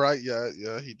 Oh, you're right.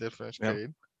 Yeah, he did finish Yep.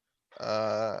 Cade.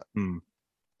 Hmm.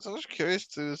 So I was curious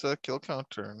to his kill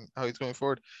counter and how he's going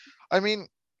forward. I mean,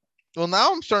 well,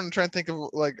 now I'm starting to try and think of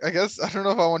like I guess I don't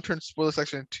know if I want to turn spoiler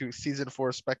section into season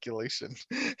 4 speculation.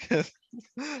 I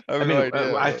have no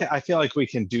idea. I feel like we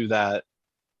can do that.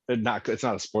 It's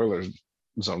not a spoiler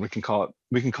zone. We can call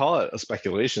it a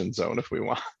speculation zone if we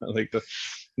want. Like the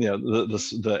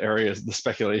area, the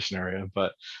speculation area.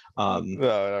 But no,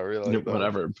 not really.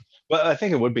 whatever. But I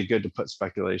think it would be good to put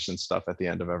speculation stuff at the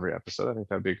end of every episode. I think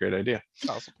that'd be a great idea.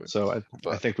 Possibly. So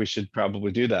I think we should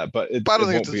probably do that. But I don't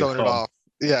think it's to zone it off.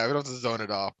 Yeah, we don't have to zone it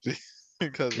off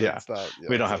because it's not.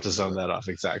 We don't have to zone that off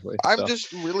exactly. I'm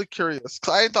just really curious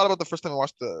because I hadn't thought about the first time I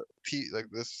watched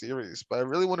this series, but I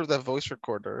really wonder if that voice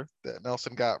recorder that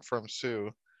Nelson got from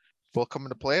Sue will come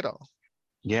into play at all.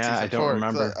 Yeah, I don't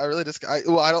remember. I really just I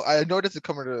know it doesn't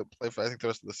come into play for I think the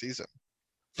rest of the season,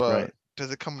 but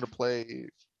does it come into play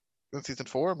in season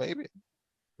 4? Maybe.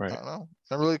 Right. I don't know.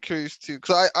 I'm really curious too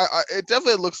because I it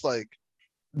definitely looks like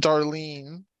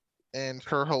Darlene and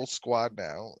her whole squad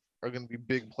now are going to be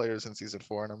big players in season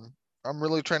 4, and I'm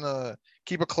really trying to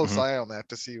keep a close eye on that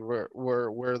to see where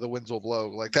the winds will blow.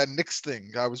 Like that Knicks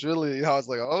thing, I was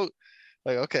like, oh,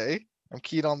 like okay, I'm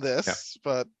keen on this,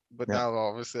 but now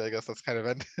obviously I guess that's kind of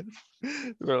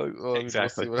ended. Well,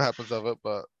 exactly. We'll see what happens of it,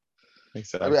 but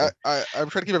exactly. I mean, I'm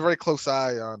trying to keep a very close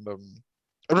eye on them.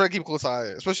 I'm trying to keep a close eye,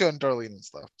 especially on Darlene and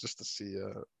stuff, just to see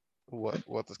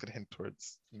what this could hint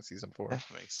towards in season 4.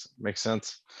 Makes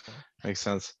sense. Makes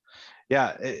sense.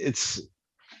 Yeah, it's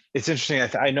interesting.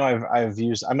 I know I've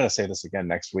used. I'm going to say this again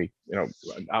next week.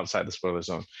 Outside the spoiler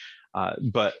zone,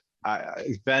 but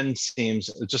Ben seems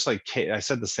just like Cade. I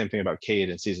said the same thing about Cade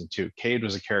in season 2. Cade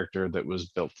was a character that was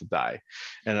built to die,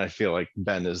 and I feel like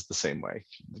Ben is the same way.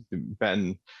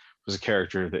 Ben was a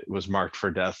character that was marked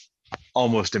for death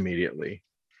almost immediately.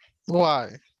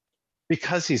 Why?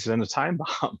 Because he's been a time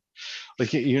bomb.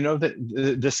 Like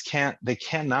that they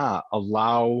cannot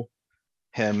allow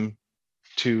him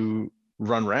to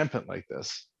run rampant like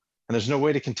this, and there's no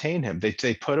way to contain him. They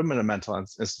put him in a mental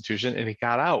institution and he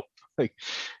got out. Like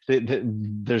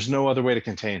there's no other way to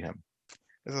contain him.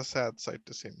 It's a sad sight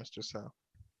to see, Mr. Sal.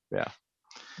 Yeah.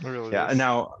 It really yeah. is. And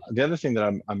now the other thing that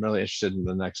I'm really interested in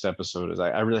the next episode is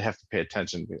I really have to pay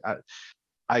attention.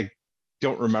 I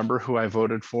don't remember who I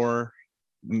voted for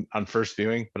on first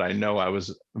viewing, but I know I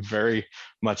was very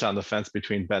much on the fence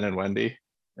between Ben and Wendy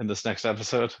in this next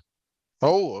episode.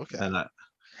 Oh, okay. And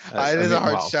it is a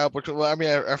hard shout, but I mean,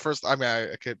 at first, I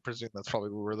could presume that's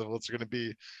probably where the votes are going to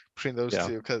be between those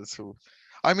two, because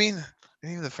I mean,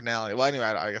 even the finale. Well, anyway,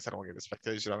 I guess I don't want to get into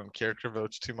speculation on character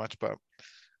votes too much, but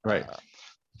right.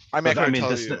 I can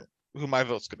tell you who my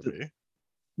vote's going to be.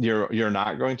 You're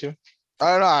not going to?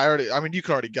 I don't know. You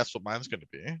can already guess what mine's going to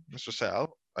be, Mr.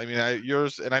 Sal. I mean,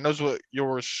 yours, and I knows what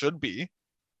yours should be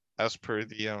as per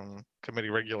the committee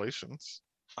regulations.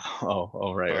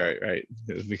 Right.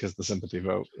 Because the sympathy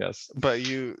vote, yes. But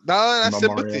you, no, not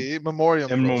Memoriam. sympathy,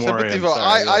 memoriam In vote. Sympathy memoriam, vote.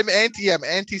 sorry, I'm yes.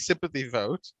 anti sympathy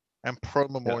vote. I'm pro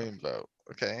memoriam vote.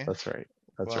 Okay. That's right.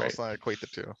 That's Well, right. let's not equate the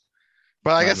two.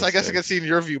 But My I guess I mistake. can see in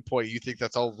your viewpoint, you think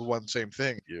that's all the one same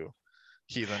thing, you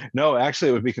heathen. No, actually,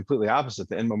 it would be completely opposite.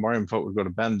 The in memoriam vote would go to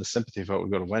Ben. The sympathy vote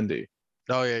would go to Wendy.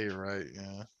 Oh yeah, you're right.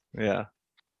 Yeah.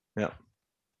 Yeah.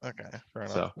 Okay. Fair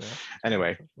enough. So Yeah.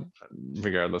 anyway,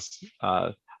 regardless,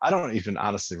 I don't even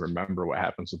honestly remember what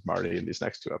happens with Marty in these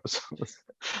next two episodes.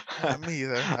 Me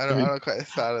either. I mean, don't quite.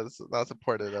 It's not as not as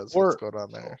important as Or- what's going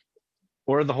on there.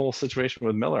 or the whole situation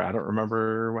with Miller. I don't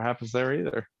remember what happens there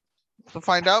either. To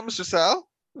find out, Mr. Sal.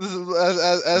 This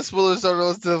is as spoilers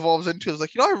evolves into. It's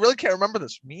like, I really can't remember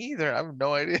this. Me either. I have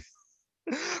no idea.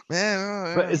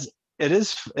 Man. But it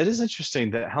is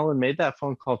interesting that Helen made that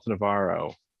phone call to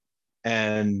Navarro,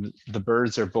 and the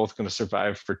birds are both going to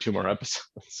survive for 2 more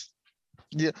episodes.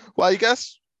 Yeah. Well, I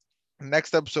guess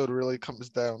next episode really comes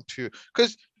down to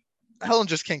because Helen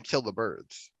just can't kill the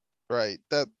birds, right?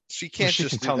 That she can't She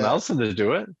just can do tell that. Nelson to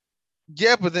do it.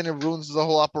 Yeah, but then it ruins the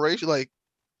whole operation. Like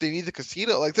they need the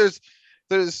casino. Like there's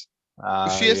she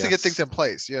has to get things in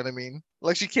place. You know what I mean?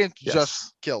 Like she can't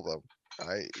just kill them.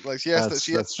 Right? Like she has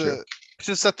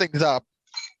to set things up,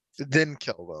 then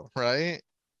kill them. Right?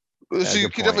 Yeah, She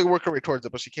good can point. definitely work her way towards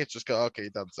it, but she can't just go, okay,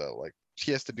 done so. Like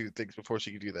she has to do things before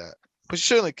she can do that. But she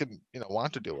certainly can,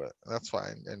 want to do it. And that's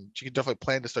fine, and she can definitely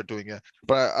plan to start doing it.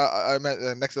 But I meant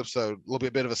next episode will be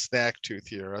a bit of a snack tooth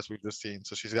here, as we've just seen.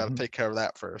 So she's got to Mhm. take care of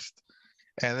that first,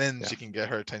 and then Yeah. she can get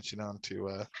her attention on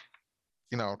to,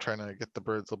 trying to get the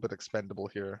birds a little bit expendable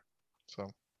here. So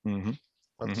Mhm.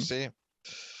 let's Mhm. see.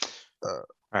 All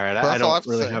right, But I that's all I have don't to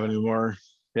really say. have any more.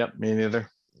 Yep, me neither.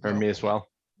 Or No, me as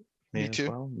well. Me as too.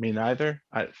 well. Me neither.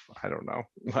 I don't know.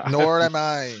 Nor am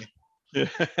I.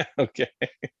 Okay.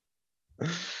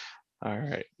 All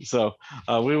right. So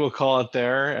we will call it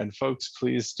there. And folks,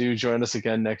 please do join us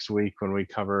again next week when we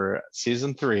cover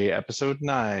season 3, episode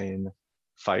 9,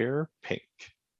 Fire Pink.